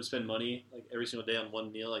would spend money like every single day on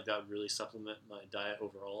one meal, like that would really supplement my diet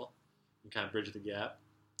overall and kind of bridge the gap.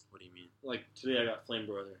 What do you mean? Like today, I got flame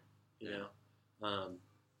broiler. You Yeah. know,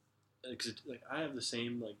 because like I have the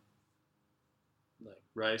same like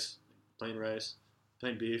rice, plain rice,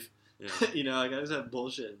 plain beef. Yeah. Like I just have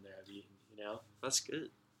bullshit in there I've eaten. That's good.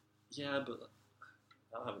 Yeah, but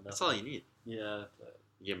I don't have enough. That's all you need. Yeah, but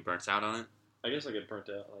You getting burnt out on it? I guess I get burnt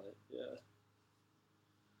out on it. Yeah.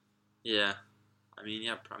 Yeah. I mean,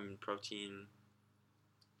 yeah. Protein.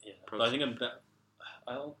 Yeah, but I think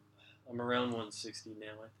I'm around 160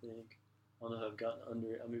 now. I think. I don't know if I've gotten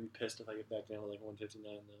under it. I'm gonna be pissed if I get back down to like 159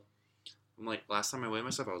 though. I'm like, last time I weighed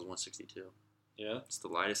myself, I was 162. Yeah, It's the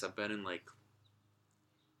lightest I've been in like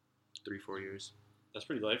 3-4 years. that's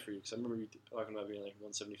pretty light for you. Because I remember you talking about being like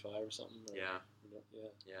 175 or something. Or, Yeah. Yeah.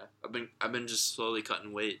 Yeah. I've been just slowly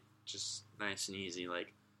cutting weight, just nice and easy.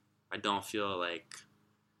 Like, I don't feel like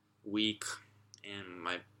weak, and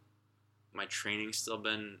my training's still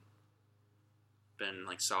been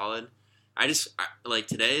like solid. Like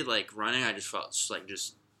today, like running, I just felt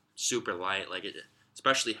just super light. Like it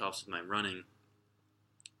especially helps with my running.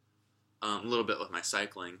 A little bit with my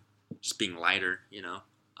cycling, just being lighter, Yeah.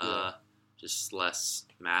 just less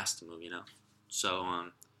mass to move, So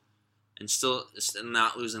and still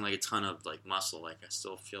not losing like a ton of like muscle. Like I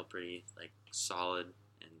still feel pretty like solid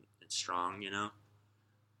and strong,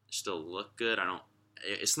 Still look good.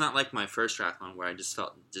 It's not like my first triathlon where I just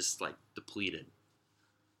felt just like depleted.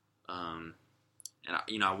 And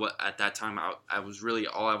at that time I was really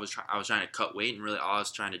I was trying to cut weight, and really all I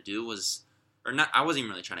was trying to do was, or not, I wasn't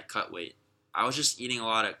even really trying to cut weight. I was just eating a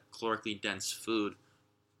lot of calorically dense food,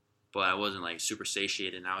 but I wasn't like super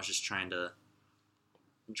satiated, and I was just trying to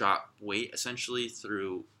drop weight essentially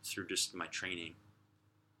through just my training.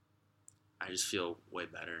 I just feel way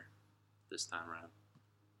better this time around.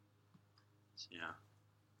 So, yeah,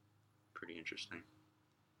 pretty interesting.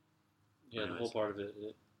 Yeah, Anyways. the whole part of it.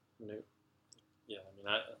 Yeah, I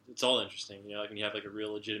mean, it's all interesting. Like when you have like a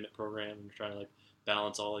real legitimate program and you're trying to like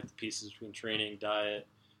balance all like the pieces between training, diet,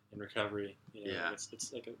 and recovery. Yeah.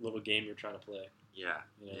 It's like a little game you're trying to play. Yeah,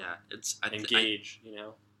 yeah. It's engage.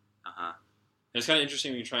 Uh-huh. And it's kind of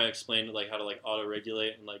interesting when you try to explain like how to like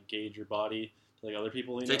auto-regulate and like gauge your body to like other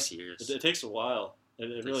people. It takes years. It takes a while.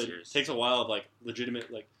 It really years. takes a while of like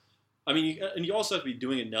legitimate like. I mean, you also have to be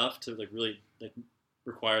doing enough to like really like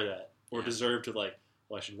require that or deserve to like.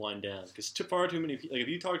 Well, I should wind down because far too many people. Like if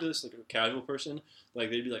you talk to this like a casual person, like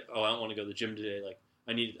they'd be like, "Oh, I don't want to go to the gym today. Like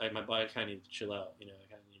my body kind of needs to chill out. I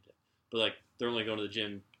kind of need to." But like they're only going to the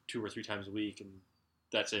gym 2 or 3 times a week, and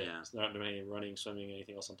that's it. Yeah. They're not doing any running, swimming,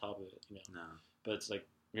 anything else on top of it. No. But it's like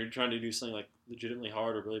when you're trying to do something like legitimately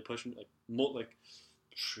hard or really pushing, like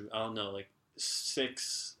I don't know, like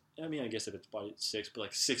 6. I mean, I guess if it's probably 6, but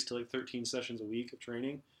like 6 to like 13 sessions a week of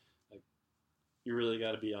training, like you really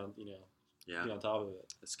got to be on, Yeah. be on top of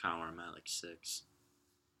it. That's kind of where I'm at, like 6.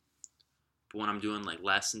 But when I'm doing like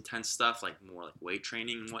less intense stuff, like more like weight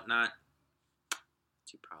training and whatnot,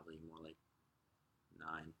 to probably more like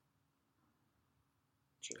 9.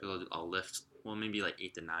 Because I'll lift, well, maybe like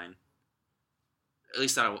 8 to 9. At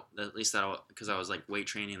least that because I was like weight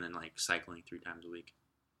training and then like cycling 3 times a week.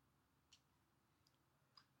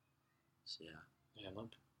 So yeah. Yeah, I'm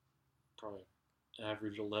probably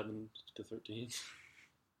average 11 to 13.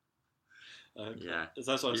 Yeah. That's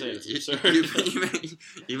what I'm saying. It's absurd.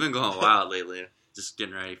 You've been going wild lately. Just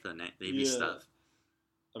getting ready for the Navy stuff.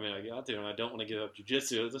 I mean, I got to, and I don't want to give up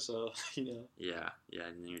jiu-jitsu, so, Yeah,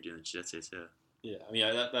 and then you're doing jiu-jitsu too. Yeah, I mean,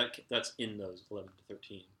 that's in those 11 to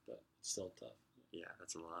 13, but it's still tough. Yeah,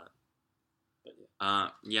 that's a lot. But yeah.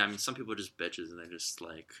 Yeah, I mean, some people are just bitches, and they're just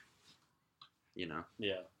like, Yeah.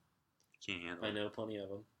 can't handle it. I know plenty of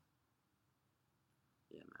them.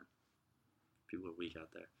 Yeah, man. People are weak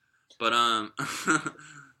out there. But,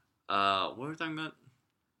 What were we talking about?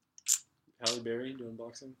 Halle Berry doing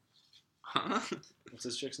boxing. Huh? What's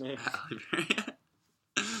this chick's name? Halle Berry.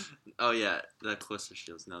 Oh yeah, the Calista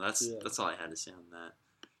Shields. No, that's all I had to say on that.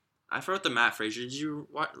 I wrote the Matt Frazier. Did you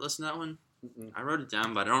listen to that one? Mm-mm. I wrote it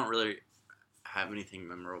down, but I don't really have anything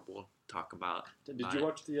memorable to talk about. Did you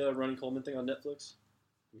watch the Ronnie Coleman thing on Netflix?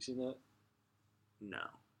 Have you seen that? No,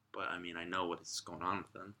 but I mean, I know what's going on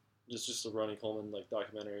with them. It's just a Ronnie Coleman like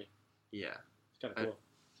documentary. Yeah, It's kind of cool.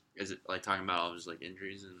 Is it like talking about all his like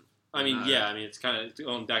injuries and? I mean, it's kind of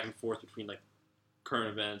going back and forth between like current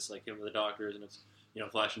events, like him with the doctors, and it's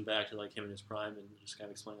flashing back to like him in his prime and just kind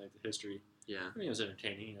of explaining like the history. Yeah, I mean, it was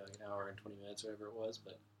entertaining, like an hour and 20 minutes, or whatever it was.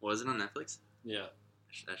 But was it on Netflix? yeah,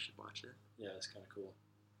 I should watch it. Yeah, it's kind of cool.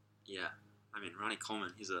 Yeah, I mean Ronnie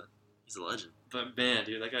Coleman, he's a legend. But man,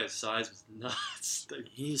 dude, that guy's size was nuts. Like,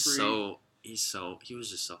 he was just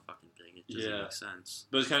so fucking big. It doesn't make sense.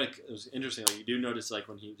 But it was interesting. Like you do notice like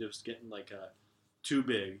when he was getting like too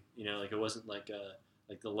big, like it wasn't like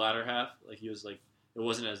the latter half. Like he was like it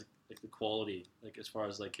wasn't as like the quality like as far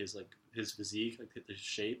as like his physique, like the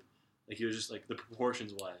shape. Like he was just like the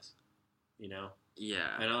proportions wise, Yeah.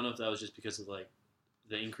 And I don't know if that was just because of like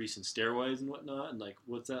the increase in steroids and whatnot, and like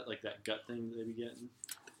what's that like that gut thing that they be getting.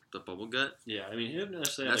 The bubble gut? Yeah, I mean, he didn't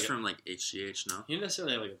necessarily. That's from like HGH, no? He didn't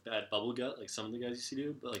necessarily have like a bad bubble gut like some of the guys used to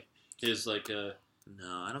do, but like his like No,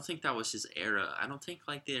 I don't think that was his era. I don't think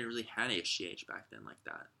like they really had HGH back then like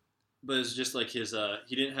that. But it's just like his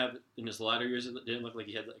he didn't have in his latter years. It didn't look like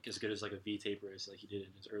he had like as good as like a V taper race like he did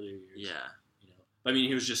in his earlier years. Yeah. But I mean,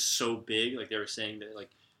 he was just so big. Like they were saying that like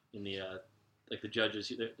in the like the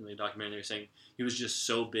judges in the documentary, they were saying he was just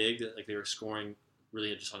so big that like they were scoring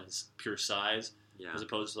really just on his pure size. Yeah. As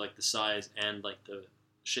opposed to like the size and like the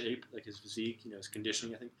shape, like his physique, his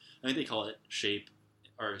conditioning. I think they call it shape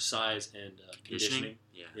or size and conditioning.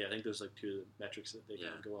 Yeah. Yeah, I think those are like two of the metrics that they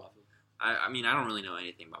kind of go off of. I mean, I don't really know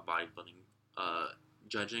anything about bodybuilding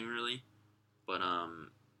judging really, but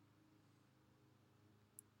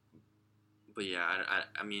yeah,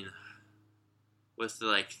 I mean, with the,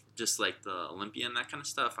 like just like the Olympia and that kind of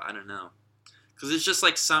stuff, I don't know, because it's just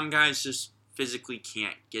like some guys just physically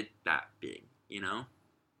can't get that big.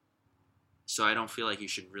 So I don't feel like you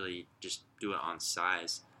should really just do it on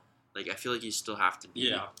size. Like I feel like you still have to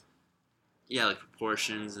be like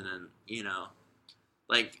proportions and then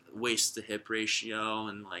like waist to hip ratio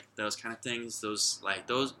and like those kind of things. Those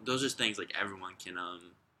are things like everyone can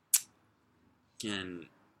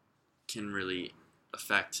really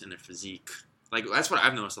affect in their physique. Like that's what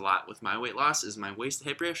I've noticed a lot with my weight loss is my waist to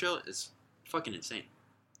hip ratio is fucking insane.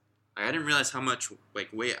 Like, I didn't realize how much like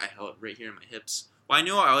weight I held right here in my hips. Well, I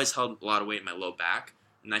knew I always held a lot of weight in my low back,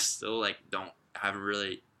 and I still haven't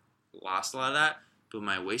really lost a lot of that. But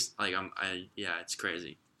my waist, like it's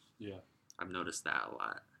crazy. Yeah, I've noticed that a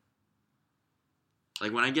lot.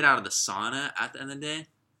 Like when I get out of the sauna at the end of the day,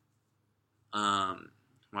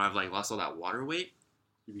 when I've like lost all that water weight,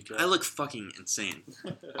 I look fucking insane.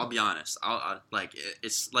 I'll be honest. I'll like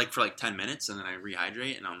it's like for like 10 minutes, and then I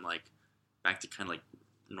rehydrate, and I'm like back to kind of like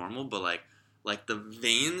normal, but like the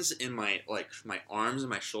veins in my my arms and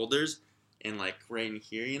my shoulders and like right in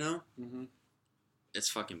here, mm-hmm. It's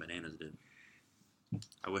fucking bananas, dude.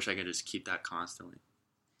 I wish I could just keep that constantly,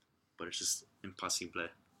 but it's just impossible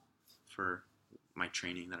for my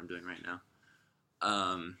training that I'm doing right now.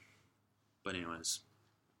 But anyways,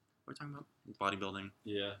 what are we talking about? Bodybuilding.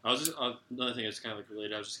 Yeah, I was just another thing that's kind of like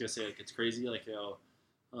related. I was just gonna say like it's crazy like how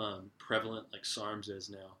prevalent like SARMs is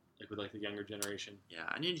now. Like with like the younger generation. Yeah,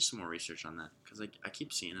 I need some more research on that because I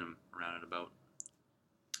keep seeing them around and about.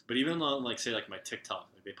 But even on like say like my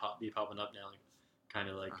TikTok, like they be popping up now, like kind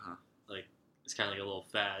of like like it's kind of like a little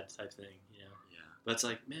fad type thing, Yeah. But it's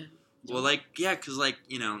like man. Well, like yeah, because like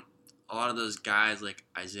a lot of those guys like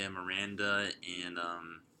Isaiah Miranda and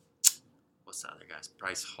what's the other guys?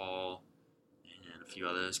 Bryce Hall and a few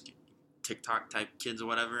others, TikTok type kids or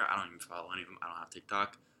whatever. I don't even follow any of them. I don't have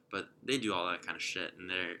TikTok, but they do all that kind of shit, and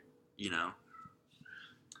they're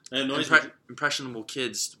impressionable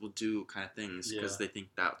kids will do kind of things because they think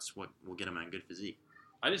that's what will get them in a good physique.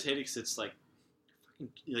 I just hate it because it's like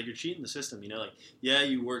you're cheating the system, Like, yeah,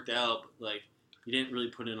 you worked out, but like you didn't really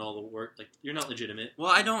put in all the work. Like, you're not legitimate.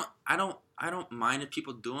 Well, I don't mind if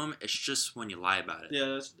people do them. It's just when you lie about it.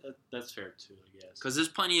 Yeah, that's fair too, I guess. Because there's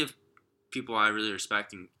plenty of people I really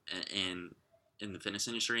respect in the fitness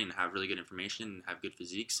industry and have really good information and have good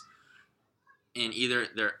physiques, and either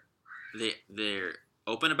they're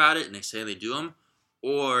open about it and they say they do them,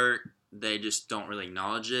 or they just don't really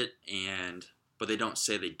acknowledge it but they don't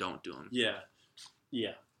say they don't do them. Yeah,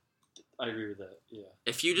 I agree with that. Yeah.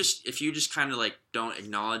 If you just kind of like don't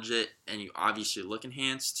acknowledge it and you obviously look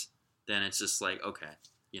enhanced, then it's just like, okay,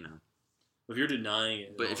 you know. If you're denying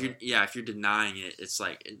it, But if you're denying it, it's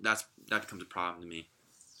like that becomes a problem to me.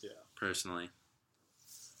 Yeah. Personally.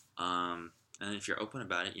 And if you're open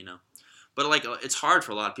about it, you know. But like, it's hard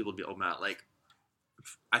for a lot of people to be open about it. Like,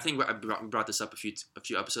 I think I brought this up a few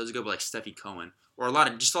episodes ago, but like Steffi Cohen or a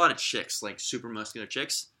lot of chicks, like super muscular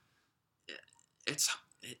chicks.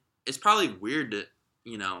 It's probably weird to,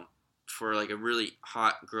 you know, for like a really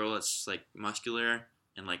hot girl that's like muscular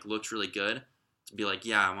and like looks really good to be like,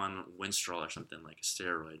 yeah, I'm on Winstrol or something, like a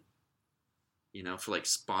steroid. You know, for like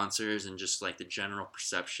sponsors and just like the general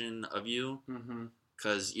perception of you. Mm-hmm.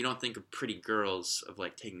 Because you don't think of pretty girls of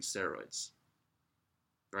like taking steroids,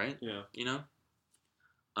 right? Yeah. You know.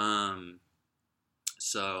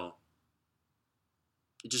 So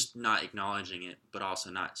just not acknowledging it, but also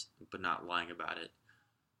not lying about it.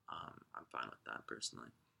 I'm fine with that personally.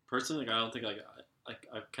 Personally, like, I don't think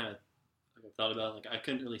I've kind of like, thought about it. Like I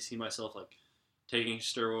couldn't really see myself like taking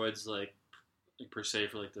steroids like per se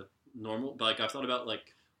for like the normal, but like I've thought about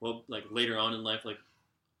like later on in life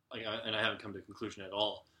and I haven't come to a conclusion at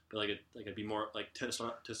all. But like it'd be more like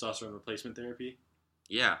testosterone replacement therapy.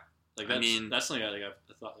 Yeah, like that's something I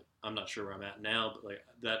thought. Like, I'm not sure where I'm at now, but like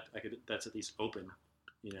that's at least open.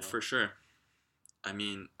 You know, for sure. I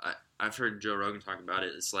mean, I've heard Joe Rogan talk about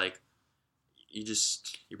it. It's like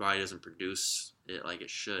your body doesn't produce it like it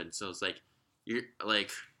should. So it's like you're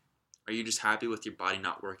like, are you just happy with your body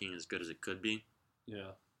not working as good as it could be?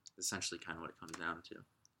 Yeah, essentially kind of what it comes down to.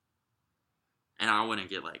 And I wouldn't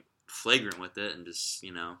get like flagrant with it and just,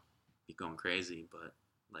 you know, be going crazy. But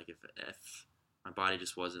like if my body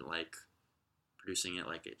just wasn't like producing it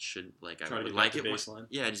like it should, like I would like it. Baseline.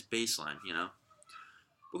 Yeah, just baseline, you know.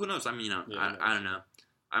 But who knows? I mean, you know, yeah, I don't know.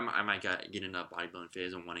 I might get into a bodybuilding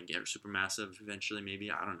phase and want to get super massive eventually. Maybe,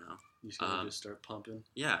 I don't know. You just gotta just start pumping.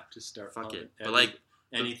 Yeah, just start. Fuck pumping it. But like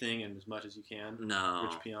anything and as much as you can. No.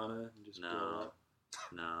 Rich Piana and just blow up.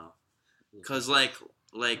 No. Because like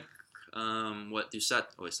what Doucette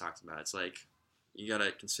always talks about, it's like you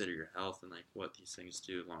gotta consider your health and like what these things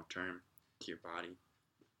do long term to your body.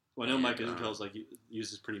 Well, I know Mike Isbell's like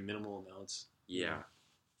uses pretty minimal amounts. Yeah.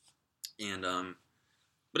 And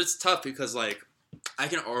but it's tough because like I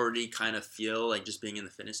can already kind of feel like just being in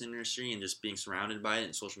the fitness industry and just being surrounded by it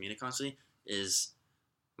and social media constantly is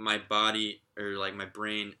my body or like my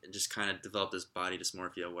brain just kind of developed this body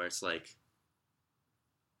dysmorphia where it's like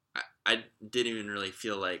I didn't even really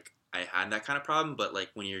feel like I had that kind of problem, but like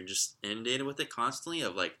when you're just inundated with it constantly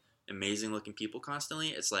of like amazing looking people constantly,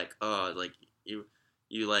 it's like, oh, like you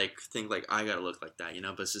like think like I gotta look like that, you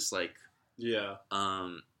know, but it's just like, yeah,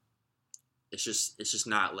 it's just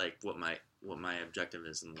not like what my objective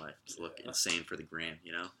is in life, to look insane for the gram,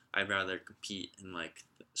 you know. I'd rather compete in like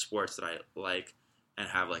sports that I like and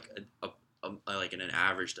have like a like an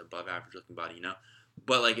average to above average looking body, you know.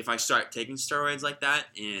 But like if I start taking steroids like that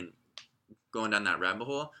and going down that rabbit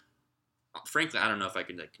hole, frankly, I don't know if I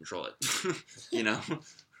could like control it, you know.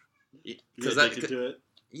 Because that could do it.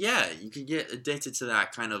 Yeah, you could get addicted to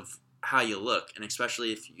that kind of how you look, and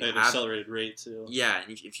especially if you have have accelerated rate too. Yeah,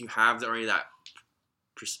 and if you have already that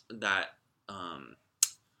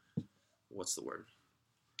what's the word?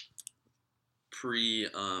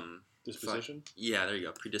 Disposition? Yeah, there you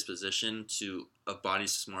go. Predisposition to a body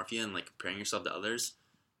dysmorphia and like comparing yourself to others,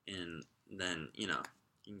 and then you know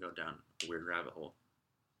you can go down a weird rabbit hole.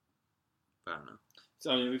 But I don't know.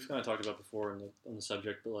 So I mean, we've kind of talked about before on the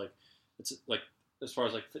subject, but like it's like as far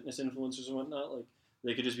as like fitness influencers and whatnot, like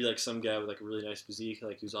they could just be like some guy with like a really nice physique,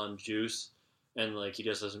 like who's on juice, and like he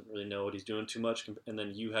just doesn't really know what he's doing too much, and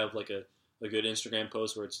then you have like a good Instagram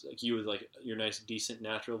post where it's like you with like your nice decent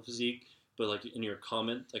natural physique, but like in your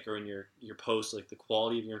comment like or in your post, like the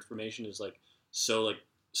quality of your information is like so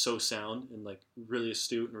sound and like really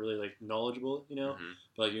astute and really like knowledgeable, you know. Mm-hmm.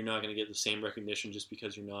 But like, you're not going to get the same recognition just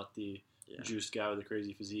because you're not the juiced guy with a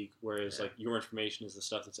crazy physique, whereas like your information is the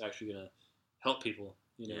stuff that's actually going to help people,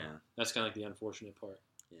 you know. That's kind of like the unfortunate part.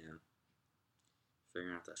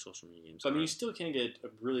 Figuring out that social media. So I mean, you still can get a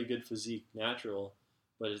really good physique natural,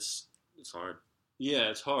 but it's hard. Yeah,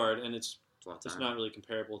 it's hard, and it's not really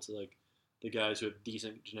comparable to like the guys who have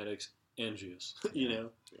decent genetics and juice, you know.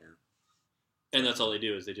 Yeah. And that's all they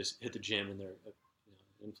do is they just hit the gym and they're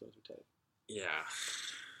influencer type. Yeah.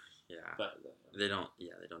 Yeah. But they don't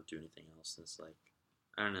do anything else. It's like,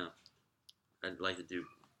 I don't know. I'd like to do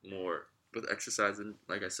more with exercise and,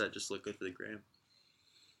 like I said, just look good for the gram.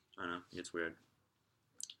 I don't know. It gets weird.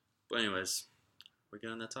 But anyways, we're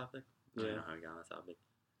good on that topic? I don't know how we got on that topic.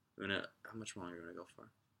 How much longer are we going to go for?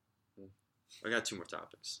 I got 2 more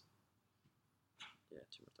topics. Yeah,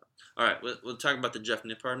 2 more topics. All right, we'll talk about the Jeff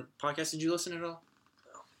Nippard podcast. Did you listen at all?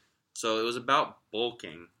 No. So it was about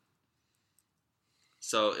bulking.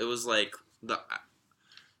 So it was like the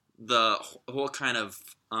whole kind of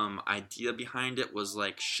idea behind it was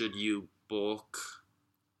like, should you bulk?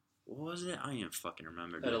 What was it? I don't even fucking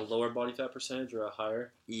remember. At a lower body fat percentage or a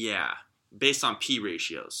higher? Yeah, based on P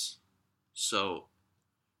ratios. So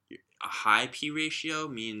a high P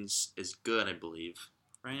ratio is good, I believe.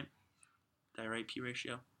 Right? Did I write P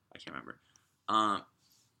ratio? I can't remember.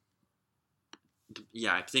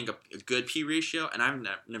 Yeah, I think a good P ratio, and I've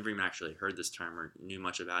never even actually heard this term or knew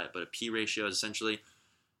much about it, but a P ratio is essentially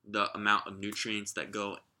the amount of nutrients that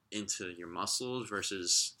go into your muscles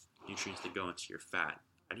versus nutrients that go into your fat.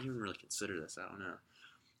 I didn't even really consider this. I don't know,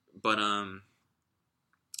 but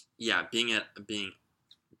yeah, being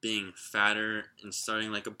fatter and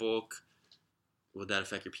starting like a bulk, would that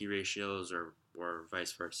affect your P ratios or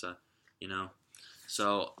vice versa? You know,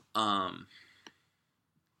 so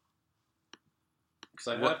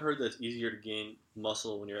because I have heard that it's easier to gain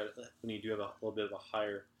muscle when you do have a little bit of a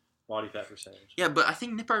higher body fat percentage. Yeah, but I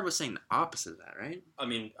think Nippard was saying the opposite of that, right? I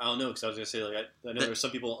mean, I don't know, because I was gonna say, like, I know there's some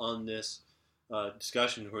people on this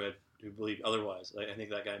discussion who believe otherwise. Like, I think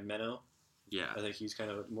that guy Menno. Yeah, I think he's kind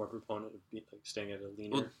of a more proponent of staying at a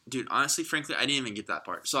leaner. Well, dude, honestly, frankly, I didn't even get that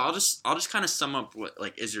part. So I'll just kind of sum up what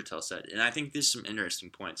like Israel said, and I think there's some interesting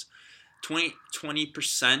points.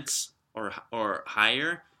 20% or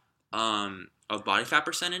higher of body fat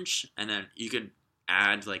percentage, and then you could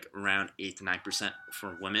add like around 8 to 9%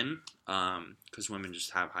 for women, because women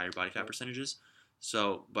just have higher body fat percentages.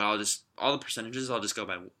 So, but all the percentages I'll just go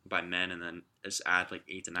by men, and then just add like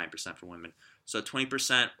 8 to 9% for women. So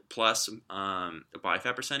 20% plus body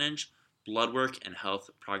fat percentage, blood work and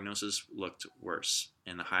health prognosis looked worse,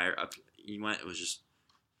 and the higher up you went, it was just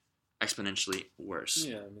exponentially worse.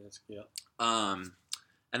 Yeah, I mean that's yeah. And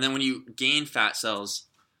then when you gain fat cells,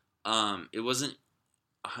 it wasn't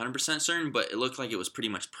 100% certain, but it looked like it was pretty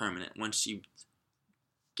much permanent. Once you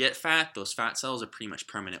get fat, those fat cells are pretty much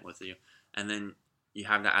permanent with you, and then you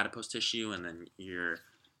have the adipose tissue, and then you're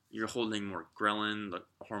holding more ghrelin, the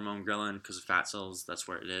hormone ghrelin, because of fat cells. That's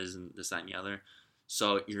where it is, and this, that, and the other.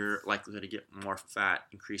 So your likelihood to get more fat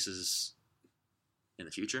increases in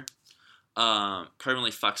the future.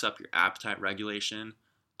 Permanently fucks up your appetite regulation.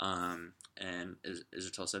 And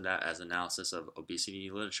Israel said that as analysis of obesity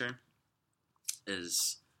literature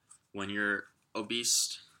is when you're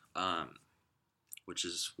obese, which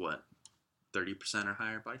is what, 30% or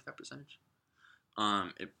higher body fat percentage.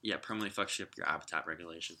 It permanently fucks up your appetite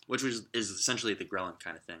regulation, which is essentially the ghrelin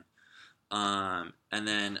kind of thing. And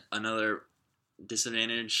then another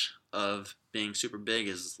disadvantage of being super big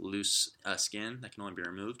is loose skin that can only be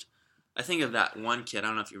removed. I think of that one kid. I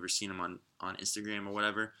don't know if you've ever seen him on Instagram or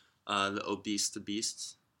whatever. The obese to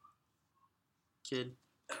beast kid.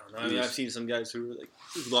 I don't know. I mean, I've seen some guys who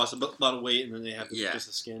who've lost a lot of weight and then they have just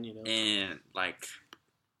the skin, you know. And like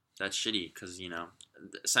that's shitty because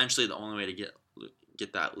essentially the only way to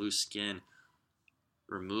get that loose skin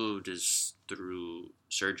removed is through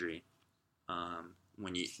surgery.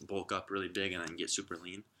 When you bulk up really big and then get super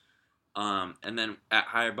lean. And then at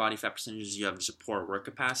higher body fat percentages, you have just a poor work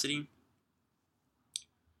capacity.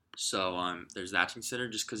 So there's that to consider,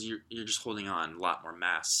 just because you're just holding on a lot more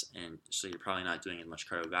mass, and so you're probably not doing as much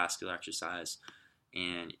cardiovascular exercise,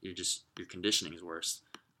 and your conditioning is worse.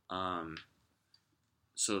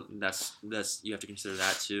 So that's you have to consider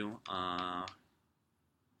that too. Harder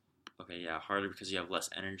because you have less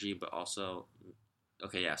energy, but also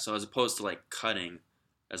so as opposed to like cutting,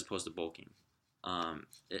 as opposed to bulking,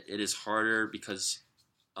 it is harder because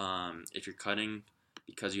if you're cutting,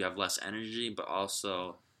 because you have less energy, but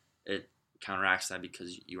also it counteracts that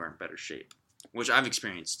because you are in better shape, which I've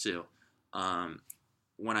experienced too.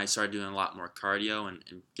 When I started doing a lot more cardio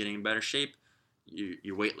and getting in better shape,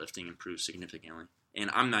 your weightlifting improves significantly.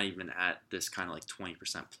 And I'm not even at this kind of like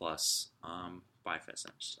 20% plus body fat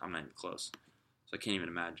percentage. I'm not even close. So I can't even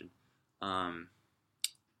imagine.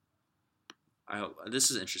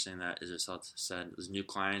 This is interesting that Israel said those new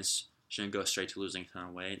clients shouldn't go straight to losing a ton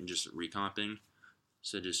of weight and just recomping.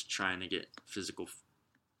 So just trying to get physical,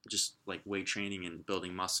 just like weight training and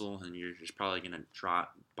building muscle, and you're just probably going to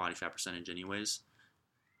drop body fat percentage anyways,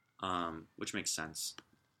 which makes sense.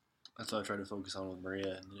 That's what I tried to focus on with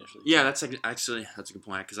Maria initially. Yeah, that's a good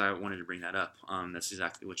point because I wanted to bring that up. That's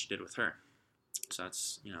exactly what you did with her. So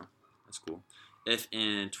that's cool. If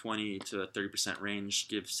in 20 to 30% range,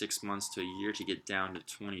 give 6 months to a year to get down to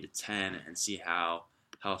 20 to 10 and see how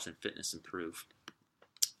health and fitness improve.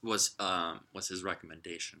 Was his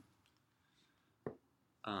recommendation.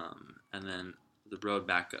 And then the road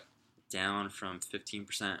back up, down from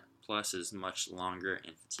 15% plus is much longer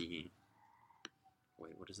and fatiguing.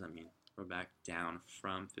 Wait, what does that mean? We're back down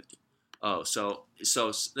from 50. Oh, so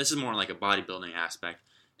this is more like a bodybuilding aspect.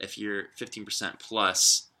 If you're 15%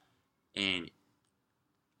 plus and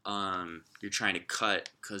you're trying to cut,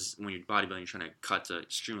 because when you're bodybuilding, you're trying to cut to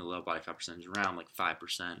extremely low body fat percentage, around like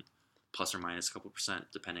 5%, plus or minus a couple percent,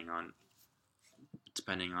 depending on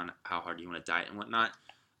how hard you want to diet and whatnot.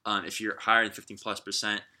 If you're higher than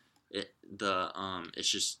 15+%, it's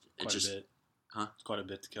just a bit. Huh? It's quite a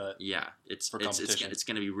bit to cut. Yeah, it's going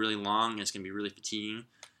to be really long. It's going to be really fatiguing,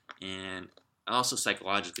 and also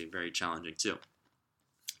psychologically very challenging too.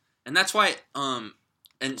 And that's why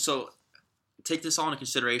and so take this all into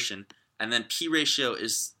consideration, and then P ratio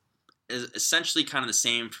is essentially kind of the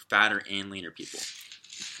same for fatter and leaner people.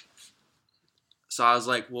 So I was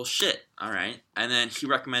like, well, shit, all right. And then he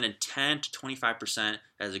recommended 10 to 25%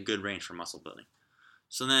 as a good range for muscle building.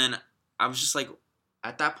 So then I was just like,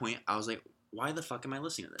 at that point, I was like, why the fuck am I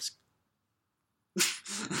listening to this?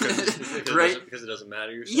 Right? Because it doesn't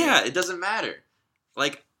matter, you're saying? Yeah, it doesn't matter.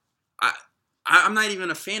 Like, I'm not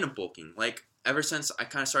even a fan of bulking. Like, ever since I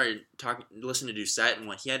kind of started listening to Doucette and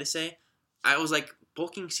what he had to say, I was like,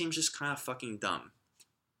 bulking seems just kind of fucking dumb.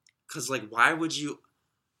 Because, like, why would you...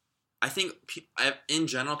 I think, in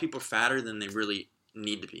general, people are fatter than they really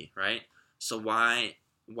need to be, right? So why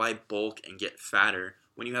bulk and get fatter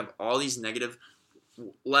when you have all these negative,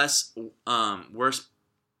 worse blood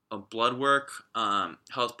work,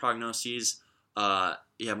 health prognoses,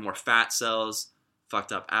 you have more fat cells,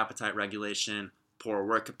 fucked up appetite regulation, poor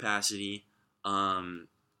work capacity,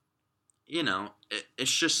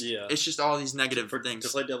 it's just all these negative things. To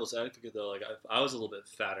play devil's advocate, though, like, if I was a little bit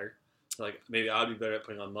fatter, like, maybe I would be better at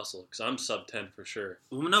putting on muscle, because I'm sub 10 for sure.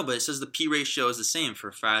 Well, no, but it says the P ratio is the same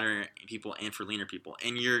for fatter people and for leaner people,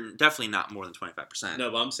 and you're definitely not more than 25%.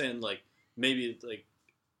 No, but I'm saying, like, maybe, like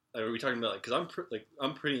are we talking about, like, because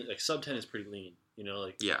I'm pretty, like, sub 10 is pretty lean, you know,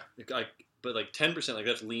 like, yeah, but, like, 10%, like,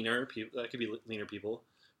 that's leaner people, that could be leaner people,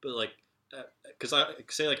 but, like, because I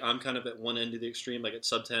say, like, I'm kind of at one end of the extreme, like, at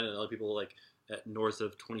sub 10, and other people, like, at north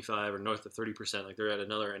of 25 or north of 30%, like, they're at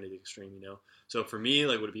another end of the extreme, you know? So for me,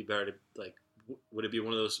 like, would it be better to, like, would it be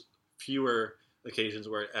one of those fewer occasions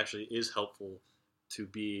where it actually is helpful to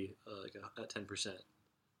be, like, at 10%?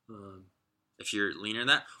 If you're leaner than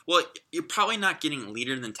that? Well, you're probably not getting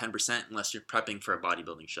leaner than 10% unless you're prepping for a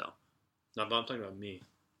bodybuilding show. No, but I'm talking about me.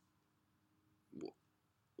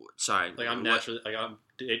 Sorry. Like, I'm naturally, like, I'm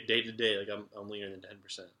day to day, like, I'm leaner than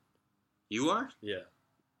 10%. You are? Yeah.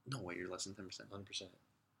 No way, you're less than 10%. 100%.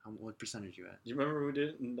 What percentage are you at? Do you remember when we did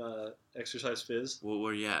it in Exercise Phys? Well,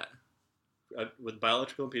 where are you at? With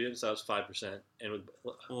bioelectrical impedance, I was 5%. And with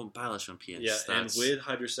bioelectrical impedance. Yeah, and with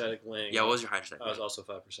hydrostatic weighing. Yeah, what was your hydrostatic? I was also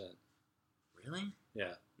 5%. Really?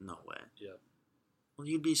 Yeah. No way. Yeah. Well,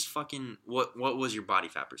 you'd be fucking... What was your body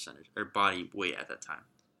fat percentage? Or body weight at that time?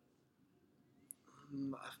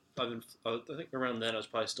 I think around then I was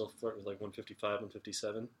probably still flirting with, like, 155,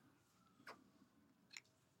 157.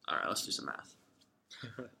 All right, let's do some math.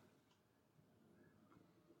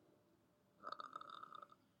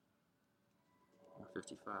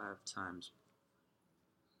 155 times...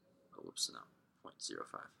 Oh, whoops, no.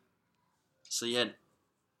 0.05. So you had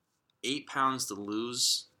 8 pounds to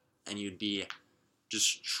lose, and you'd be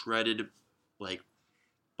just shredded, like,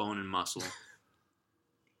 bone and muscle.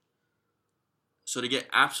 So to get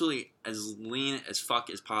absolutely as lean as fuck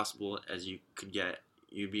as possible as you could get,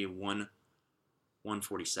 you'd be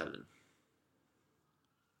 147.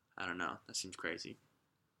 I don't know. That seems crazy.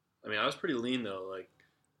 I mean, I was pretty lean, though. Like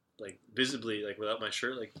visibly, like, without my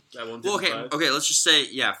shirt, like, that 155. Well, okay, let's just say,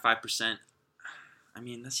 yeah, 5%. I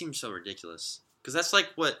mean, that seems so ridiculous. Because that's like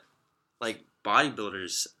what, like,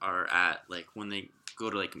 bodybuilders are at, like, when they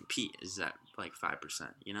go to, like, compete, is that, like,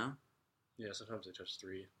 5%, you know? Yeah, sometimes they touch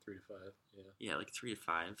 3 to 5, yeah. Yeah, like 3 to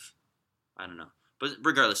 5. I don't know. But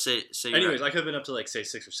regardless, say anyways, I could have been up to, like, say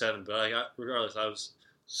 6 or 7, but regardless, I was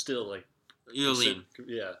still, like... You're lean.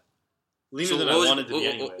 Yeah. Leaner than I wanted to be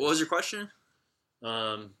anyways. What was your question?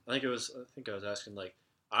 I think I was asking, like,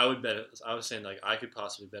 I was saying, like, I could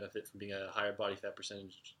possibly benefit from being at a higher body fat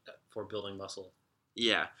percentage for building muscle.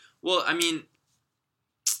 Yeah. Well, I mean,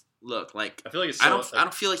 look, like, I feel like it's I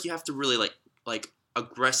don't feel like you have to really, like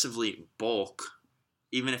aggressively bulk,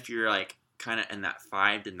 even if you're, like, kind of in that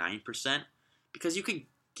 5 to 9%, because you could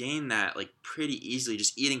gain that, like, pretty easily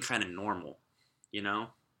just eating kind of normal, you know,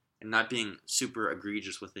 and not being super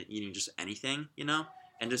egregious with it, eating just anything, you know,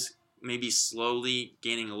 and just maybe slowly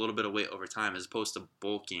gaining a little bit of weight over time, as opposed to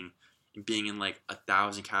bulking and being in, like,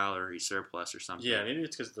 1,000 calorie surplus or something. Yeah, maybe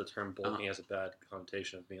it's because the term bulking has a bad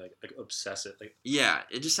connotation of being, like obsessive. Like, yeah,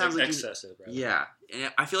 it just sounds like excessive. Right? Yeah,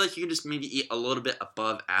 and I feel like you can just maybe eat a little bit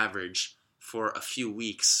above average for a few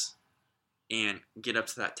weeks and get up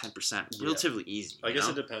to that 10% relatively easy. I guess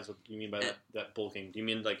it depends what you mean by that bulking. Do you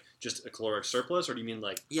mean like just a caloric surplus, or do you mean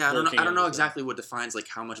like bulking? I don't know exactly what defines like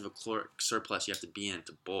how much of a caloric surplus you have to be in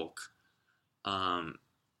to bulk.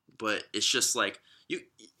 But it's just like you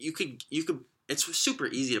could it's super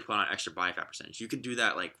easy to put on extra body fat percentage. You could do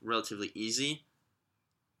that like relatively easy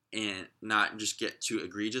and not just get too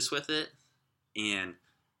egregious with it. And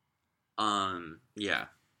yeah.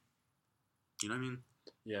 You know what I mean?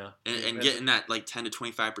 Yeah. And get in that like 10 to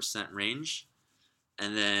 25% range.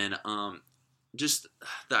 And then just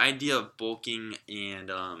the idea of bulking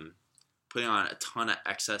and putting on a ton of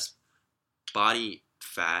excess body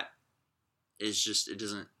fat is just it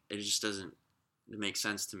just doesn't make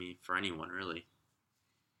sense to me for anyone, really.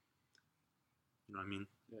 You know what I mean?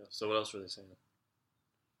 Yeah. So what else were they saying?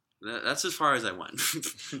 That's as far as I went.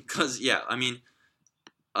 Because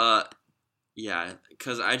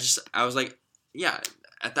I was like, yeah.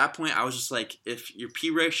 At that point, I was just like, if your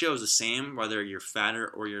P ratio is the same, whether you're fatter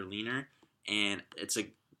or you're leaner, and it's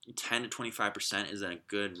a 10 to 25% is a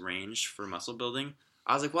good range for muscle building,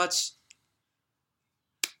 I was like, what's?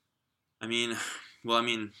 I mean,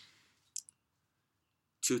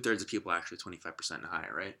 2/3 of people are actually 25% and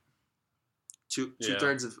higher, right?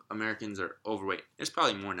 Two-thirds of Americans are overweight. It's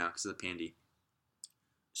probably more now because of the pandy.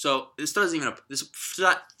 So this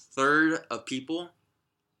that third of people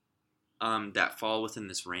that fall within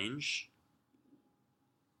this range,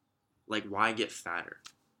 like, why get fatter?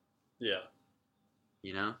 Yeah.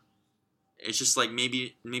 You know? It's just like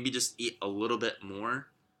maybe just eat a little bit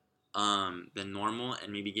more than normal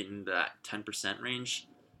and maybe get into that 10% range.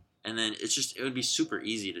 And then it would be super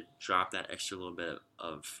easy to drop that extra little bit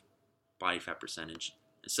of body fat percentage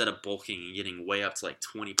instead of bulking and getting way up to like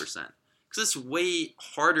 20%. Because it's way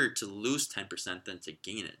harder to lose 10% than to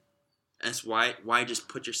gain it. And that's why just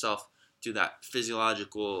put yourself through that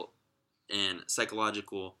physiological and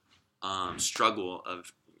psychological struggle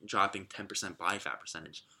of dropping 10% body fat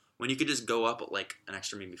percentage when you could just go up at like an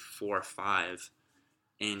extra maybe 4 or 5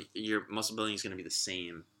 and your muscle building is going to be the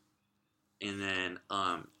same. And then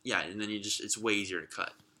it's way easier to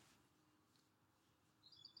cut.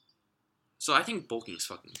 So I think bulking is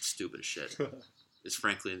fucking stupid as shit. It's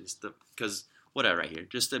frankly because whatever right here,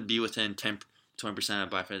 just to be within 10-20%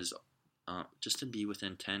 of body fat is just to be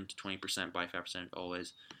within 10 to 20% body fat percentage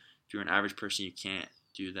always. If you're an average person, you can't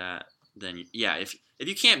do that. Then if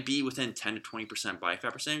you can't be within 10 to 20% body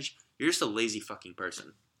fat percentage, you're just a lazy fucking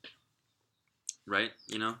person, right?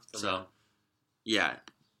 You know. So yeah,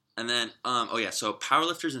 and then so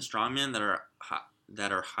powerlifters and strongmen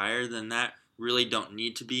that are higher than that really don't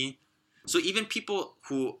need to be. So even people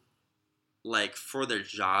who like for their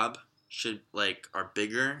job should like are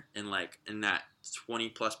bigger and like in that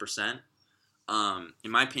 20+%,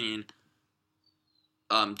 in my opinion,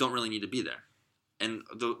 don't really need to be there. And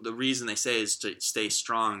the reason they say is to stay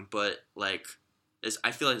strong, but like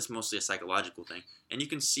I feel like it's mostly a psychological thing. And you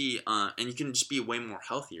can see and you can just be way more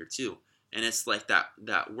healthier too. And it's like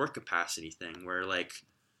that work capacity thing where like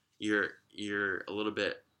you're a little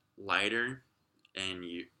bit lighter and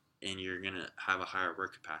you're gonna have a higher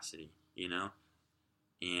work capacity, you know?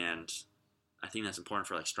 And I think that's important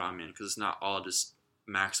for like strongman because it's not all just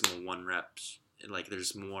maximal 1 reps. Like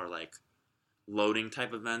there's more like loading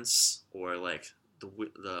type events or like the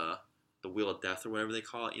wheel of death or whatever they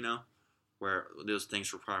call it, you know, where those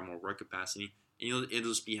things require more work capacity. And it'll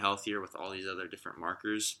just be healthier with all these other different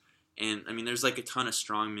markers. And I mean, there's like a ton of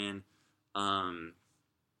strongmen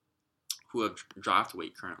who have dropped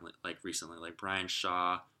weight recently, like Brian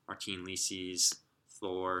Shaw, Martine Lises,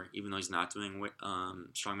 Thor, even though he's not doing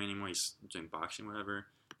strongman anymore, he's doing boxing, whatever,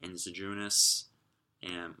 and Zydrunas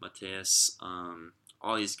and Mateus,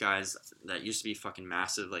 all these guys that used to be fucking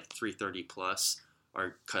massive, like 330 plus,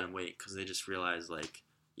 are cutting weight because they just realize like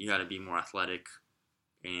you got to be more athletic,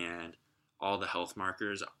 and all the health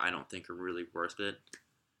markers I don't think are really worth it,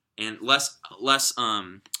 and less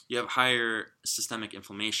you have higher systemic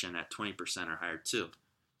inflammation at 20% or higher too.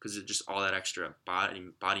 Because it's just all that extra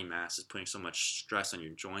body mass is putting so much stress on your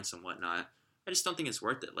joints and whatnot. I just don't think it's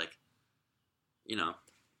worth it. Like, you know,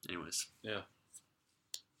 anyways. Yeah.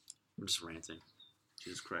 I'm just ranting.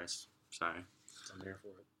 Jesus Christ. Sorry. I'm here for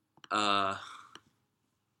it.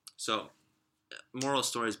 So, moral of the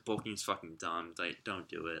story is bulking is fucking dumb. Like, don't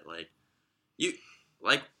do it. Like,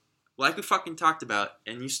 like we fucking talked about,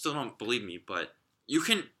 and you still don't believe me, but you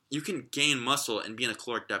can gain muscle and be in a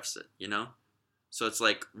caloric deficit, you know? So it's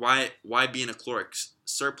like, why be in a caloric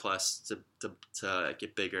surplus to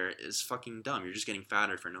get bigger is fucking dumb. You're just getting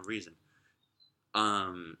fatter for no reason.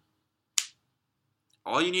 All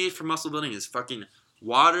you need for muscle building is fucking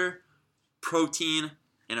water, protein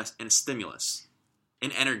and a stimulus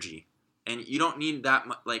and energy. And you don't need that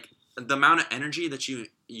much. Like, the amount of energy that you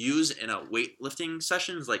use in a weightlifting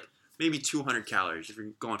session is like maybe 200 calories if you're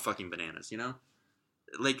going fucking bananas, you know?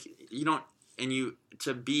 Like, you don't, and you,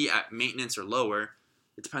 to be at maintenance or lower,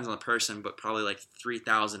 it depends on the person, but probably like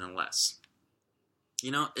 3,000 and less.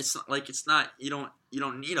 You know, it's not like, you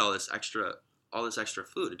don't need all this extra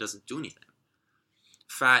food. It doesn't do anything.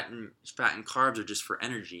 Fat and carbs are just for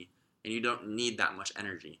energy, and you don't need that much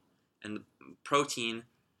energy. And the protein,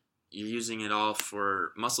 you're using it all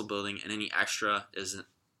for muscle building, and any extra is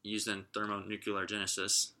used in thermonuclear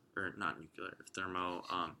genesis, or not nuclear,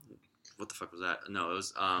 what the fuck was that? No, it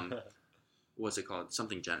was, what's it called?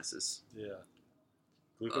 Something genesis. Yeah.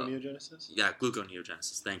 Gluconeogenesis? Yeah,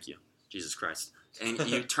 gluconeogenesis. Thank you. Jesus Christ. And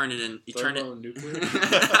you turn it in, Thermonuclear?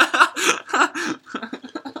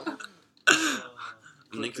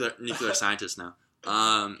 I'm a nuclear scientist now.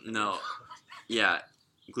 No. Yeah,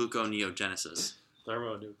 gluconeogenesis.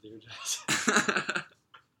 Thermonuclear.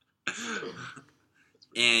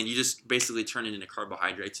 And you just basically turn it into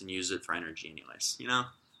carbohydrates and use it for energy anyways, you know?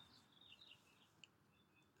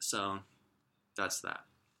 So, that's that.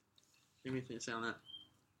 Anything to say on that?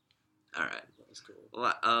 Alright. That's cool.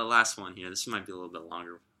 Last one here. This might be a little bit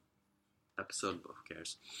longer episode, but who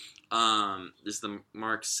cares? This is the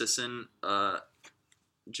Mark Sisson,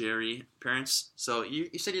 Jerry appearance. So, you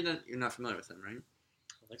said you're not familiar with him, right?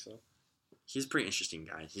 I think so. He's a pretty interesting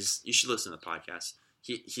guy. You should listen to the podcast.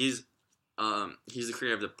 He's the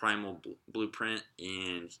creator of the Primal Blueprint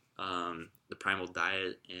and the Primal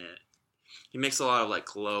Diet, and he makes a lot of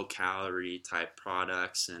like low calorie type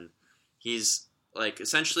products, and he's like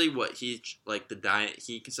essentially what he like the diet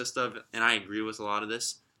he consists of, and I agree with a lot of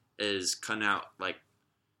this, is cutting out like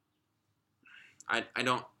I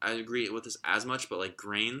agree with this as much, but like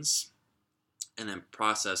grains, and then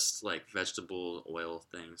processed like vegetable oil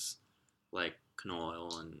things like canola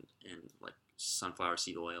oil and like sunflower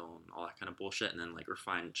seed oil and all that kind of bullshit, and then like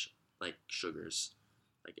refined like sugars,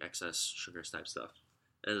 like excess sugars type stuff,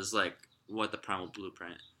 is like what the Primal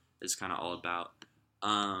Blueprint is kind of all about.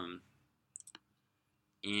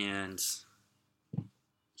 And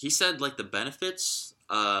he said like the benefits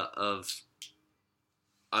of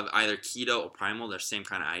either keto or primal, they're same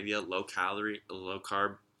kind of idea, low calorie, low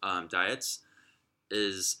carb diets,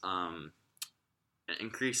 is an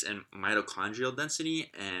increase in mitochondrial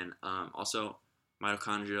density and also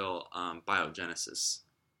mitochondrial biogenesis,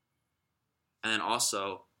 and then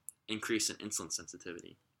also increase in insulin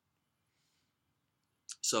sensitivity.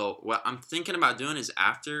 So what I'm thinking about doing is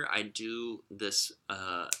after I do this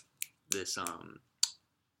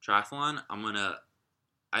triathlon, I'm gonna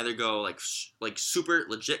either go like super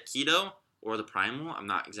legit keto or the primal. I'm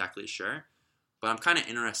not exactly sure, but I'm kind of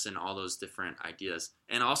interested in all those different ideas,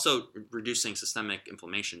 and also reducing systemic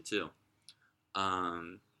inflammation too.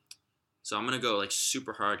 So I'm gonna go like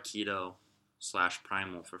super hard keto /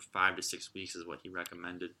 primal for 5 to 6 weeks is what he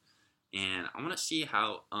recommended, and I want to see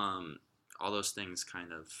how all those things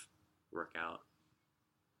kind of work out.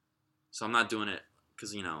 So I'm not doing it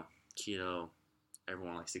because, you know, keto,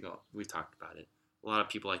 everyone likes to go. We've talked about it. A lot of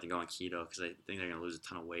people like to go on keto because they think they're going to lose a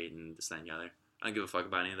ton of weight and this, that, and the other. I don't give a fuck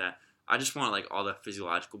about any of that. I just want, like, all the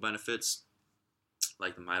physiological benefits,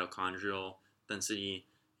 like the mitochondrial density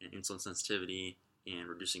and insulin sensitivity and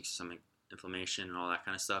reducing systemic inflammation and all that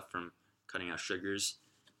kind of stuff from cutting out sugars,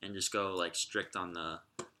 and just go, like, strict on the,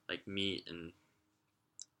 like, meat and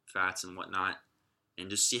fats and whatnot, and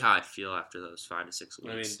just see how I feel after those 5 to 6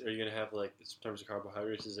 weeks. I mean, are you gonna have like in terms of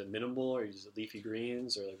carbohydrates? Is it minimal, or is it leafy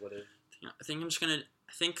greens, or like what? I think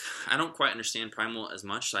I don't quite understand primal as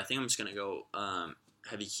much, so I think I'm just gonna go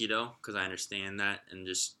heavy keto because I understand that, and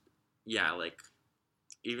just like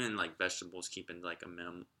even like vegetables, keeping like a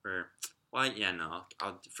minimum. Or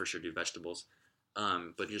I'll for sure do vegetables,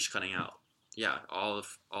 but just cutting out all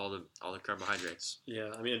the carbohydrates.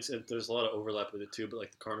 Yeah, I mean, there's a lot of overlap with it too, but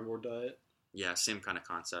like the carnivore diet. Yeah, same kind of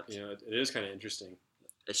concept. You know, it is kind of interesting.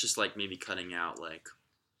 It's just like maybe cutting out like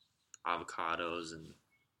avocados and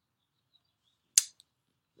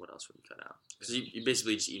what else would you cut out? Because you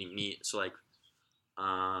basically just eating meat. So like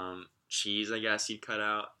cheese, I guess you'd cut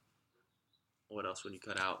out. What else would you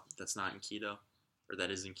cut out that's not in keto, or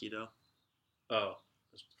that is in keto? Oh,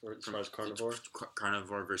 as far as carnivore?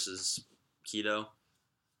 Carnivore versus keto.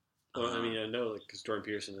 Well, I mean, I know, like, because Jordan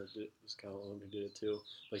Peterson was kind of one who did it too.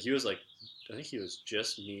 Like, he was like, I think he was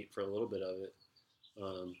just meat for a little bit of it.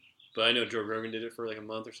 But I know Joe Rogan did it for like a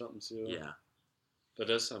month or something too. Yeah. But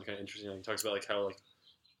it does sound kind of interesting. Like, he talks about like how like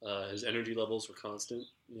his energy levels were constant.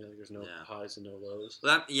 You know, like, there's no highs and no lows.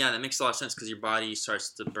 Well, that makes a lot of sense because your body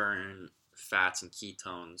starts to burn fats and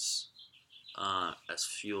ketones as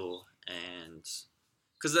fuel, and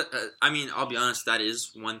because I mean, I'll be honest, that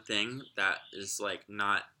is one thing that is like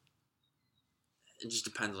not. It just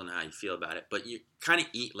depends on how you feel about it, but you kind of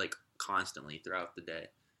eat like constantly throughout the day.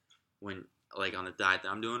 When like on the diet that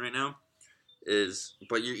I'm doing right now,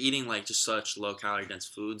 but you're eating like just such low calorie dense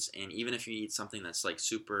foods, and even if you eat something that's like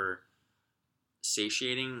super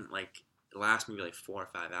satiating, like it lasts maybe like 4 or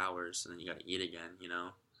 5 hours, and then you got to eat again,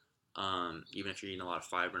 even if you're eating a lot of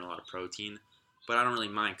fiber and a lot of protein. But I don't really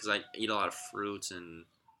mind because I eat a lot of fruits and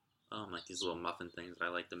like these little muffin things that I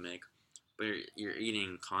like to make. But you're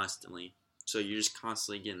eating constantly, so you're just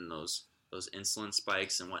constantly getting those insulin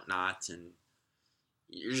spikes and whatnot, and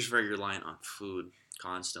you're just very reliant on food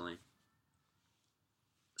constantly.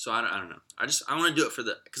 So I don't know. I want to do it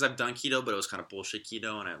because I've done keto, but it was kind of bullshit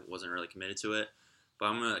keto, and I wasn't really committed to it. But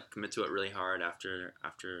I'm gonna commit to it really hard after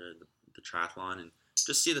the triathlon, and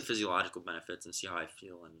just see the physiological benefits and see how I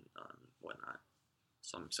feel and whatnot.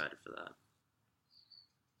 So I'm excited for that.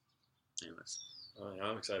 Anyways, yeah,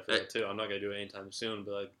 I'm excited for that too. I'm not gonna do it anytime soon,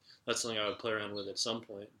 but like, that's something I would play around with at some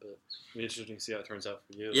point. But it'll be interesting to see how it turns out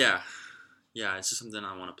for you. Yeah, it's just something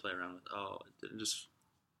I want to play around with. Oh, it just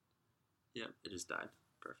it just died.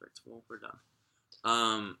 Perfect. Well, we're done.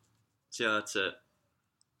 So yeah, that's it.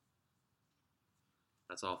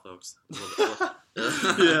 That's all, folks.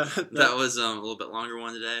 That was a little bit longer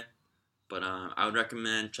one today, but I would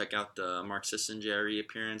recommend check out the Mark Sisson JRE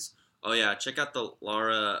appearance. Oh yeah, check out the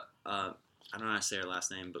Laura. I don't know how to say her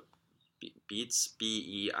last name, but Beitz,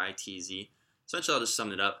 Beitz. Essentially, I'll just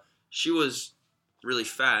sum it up. She was really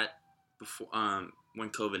fat before when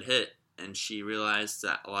COVID hit, and she realized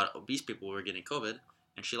that a lot of obese people were getting COVID,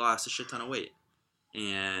 and she lost a shit ton of weight.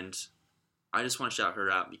 And I just want to shout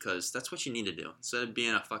her out because that's what you need to do. Instead of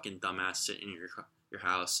being a fucking dumbass sitting in your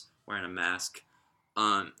house wearing a mask,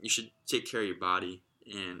 you should take care of your body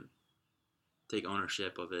and take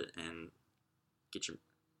ownership of it and get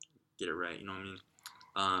it right. You know what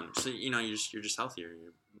I mean? So you're just healthier.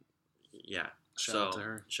 Shout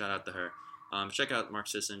out to her. Check out Mark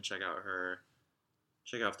Sisson. Check out her.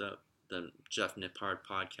 Check out the Jeff Nippard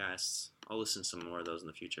podcasts. I'll listen to some more of those in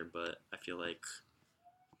the future, but I feel like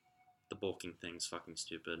the bulking thing's fucking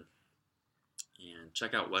stupid. And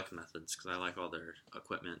check out Weck Methods because I like all their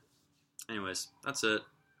equipment. Anyways, that's it.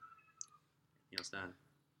 Anything else, Dad?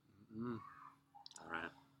 All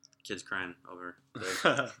right. Kids crying over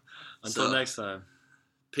there. Until next time.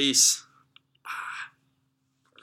 Peace.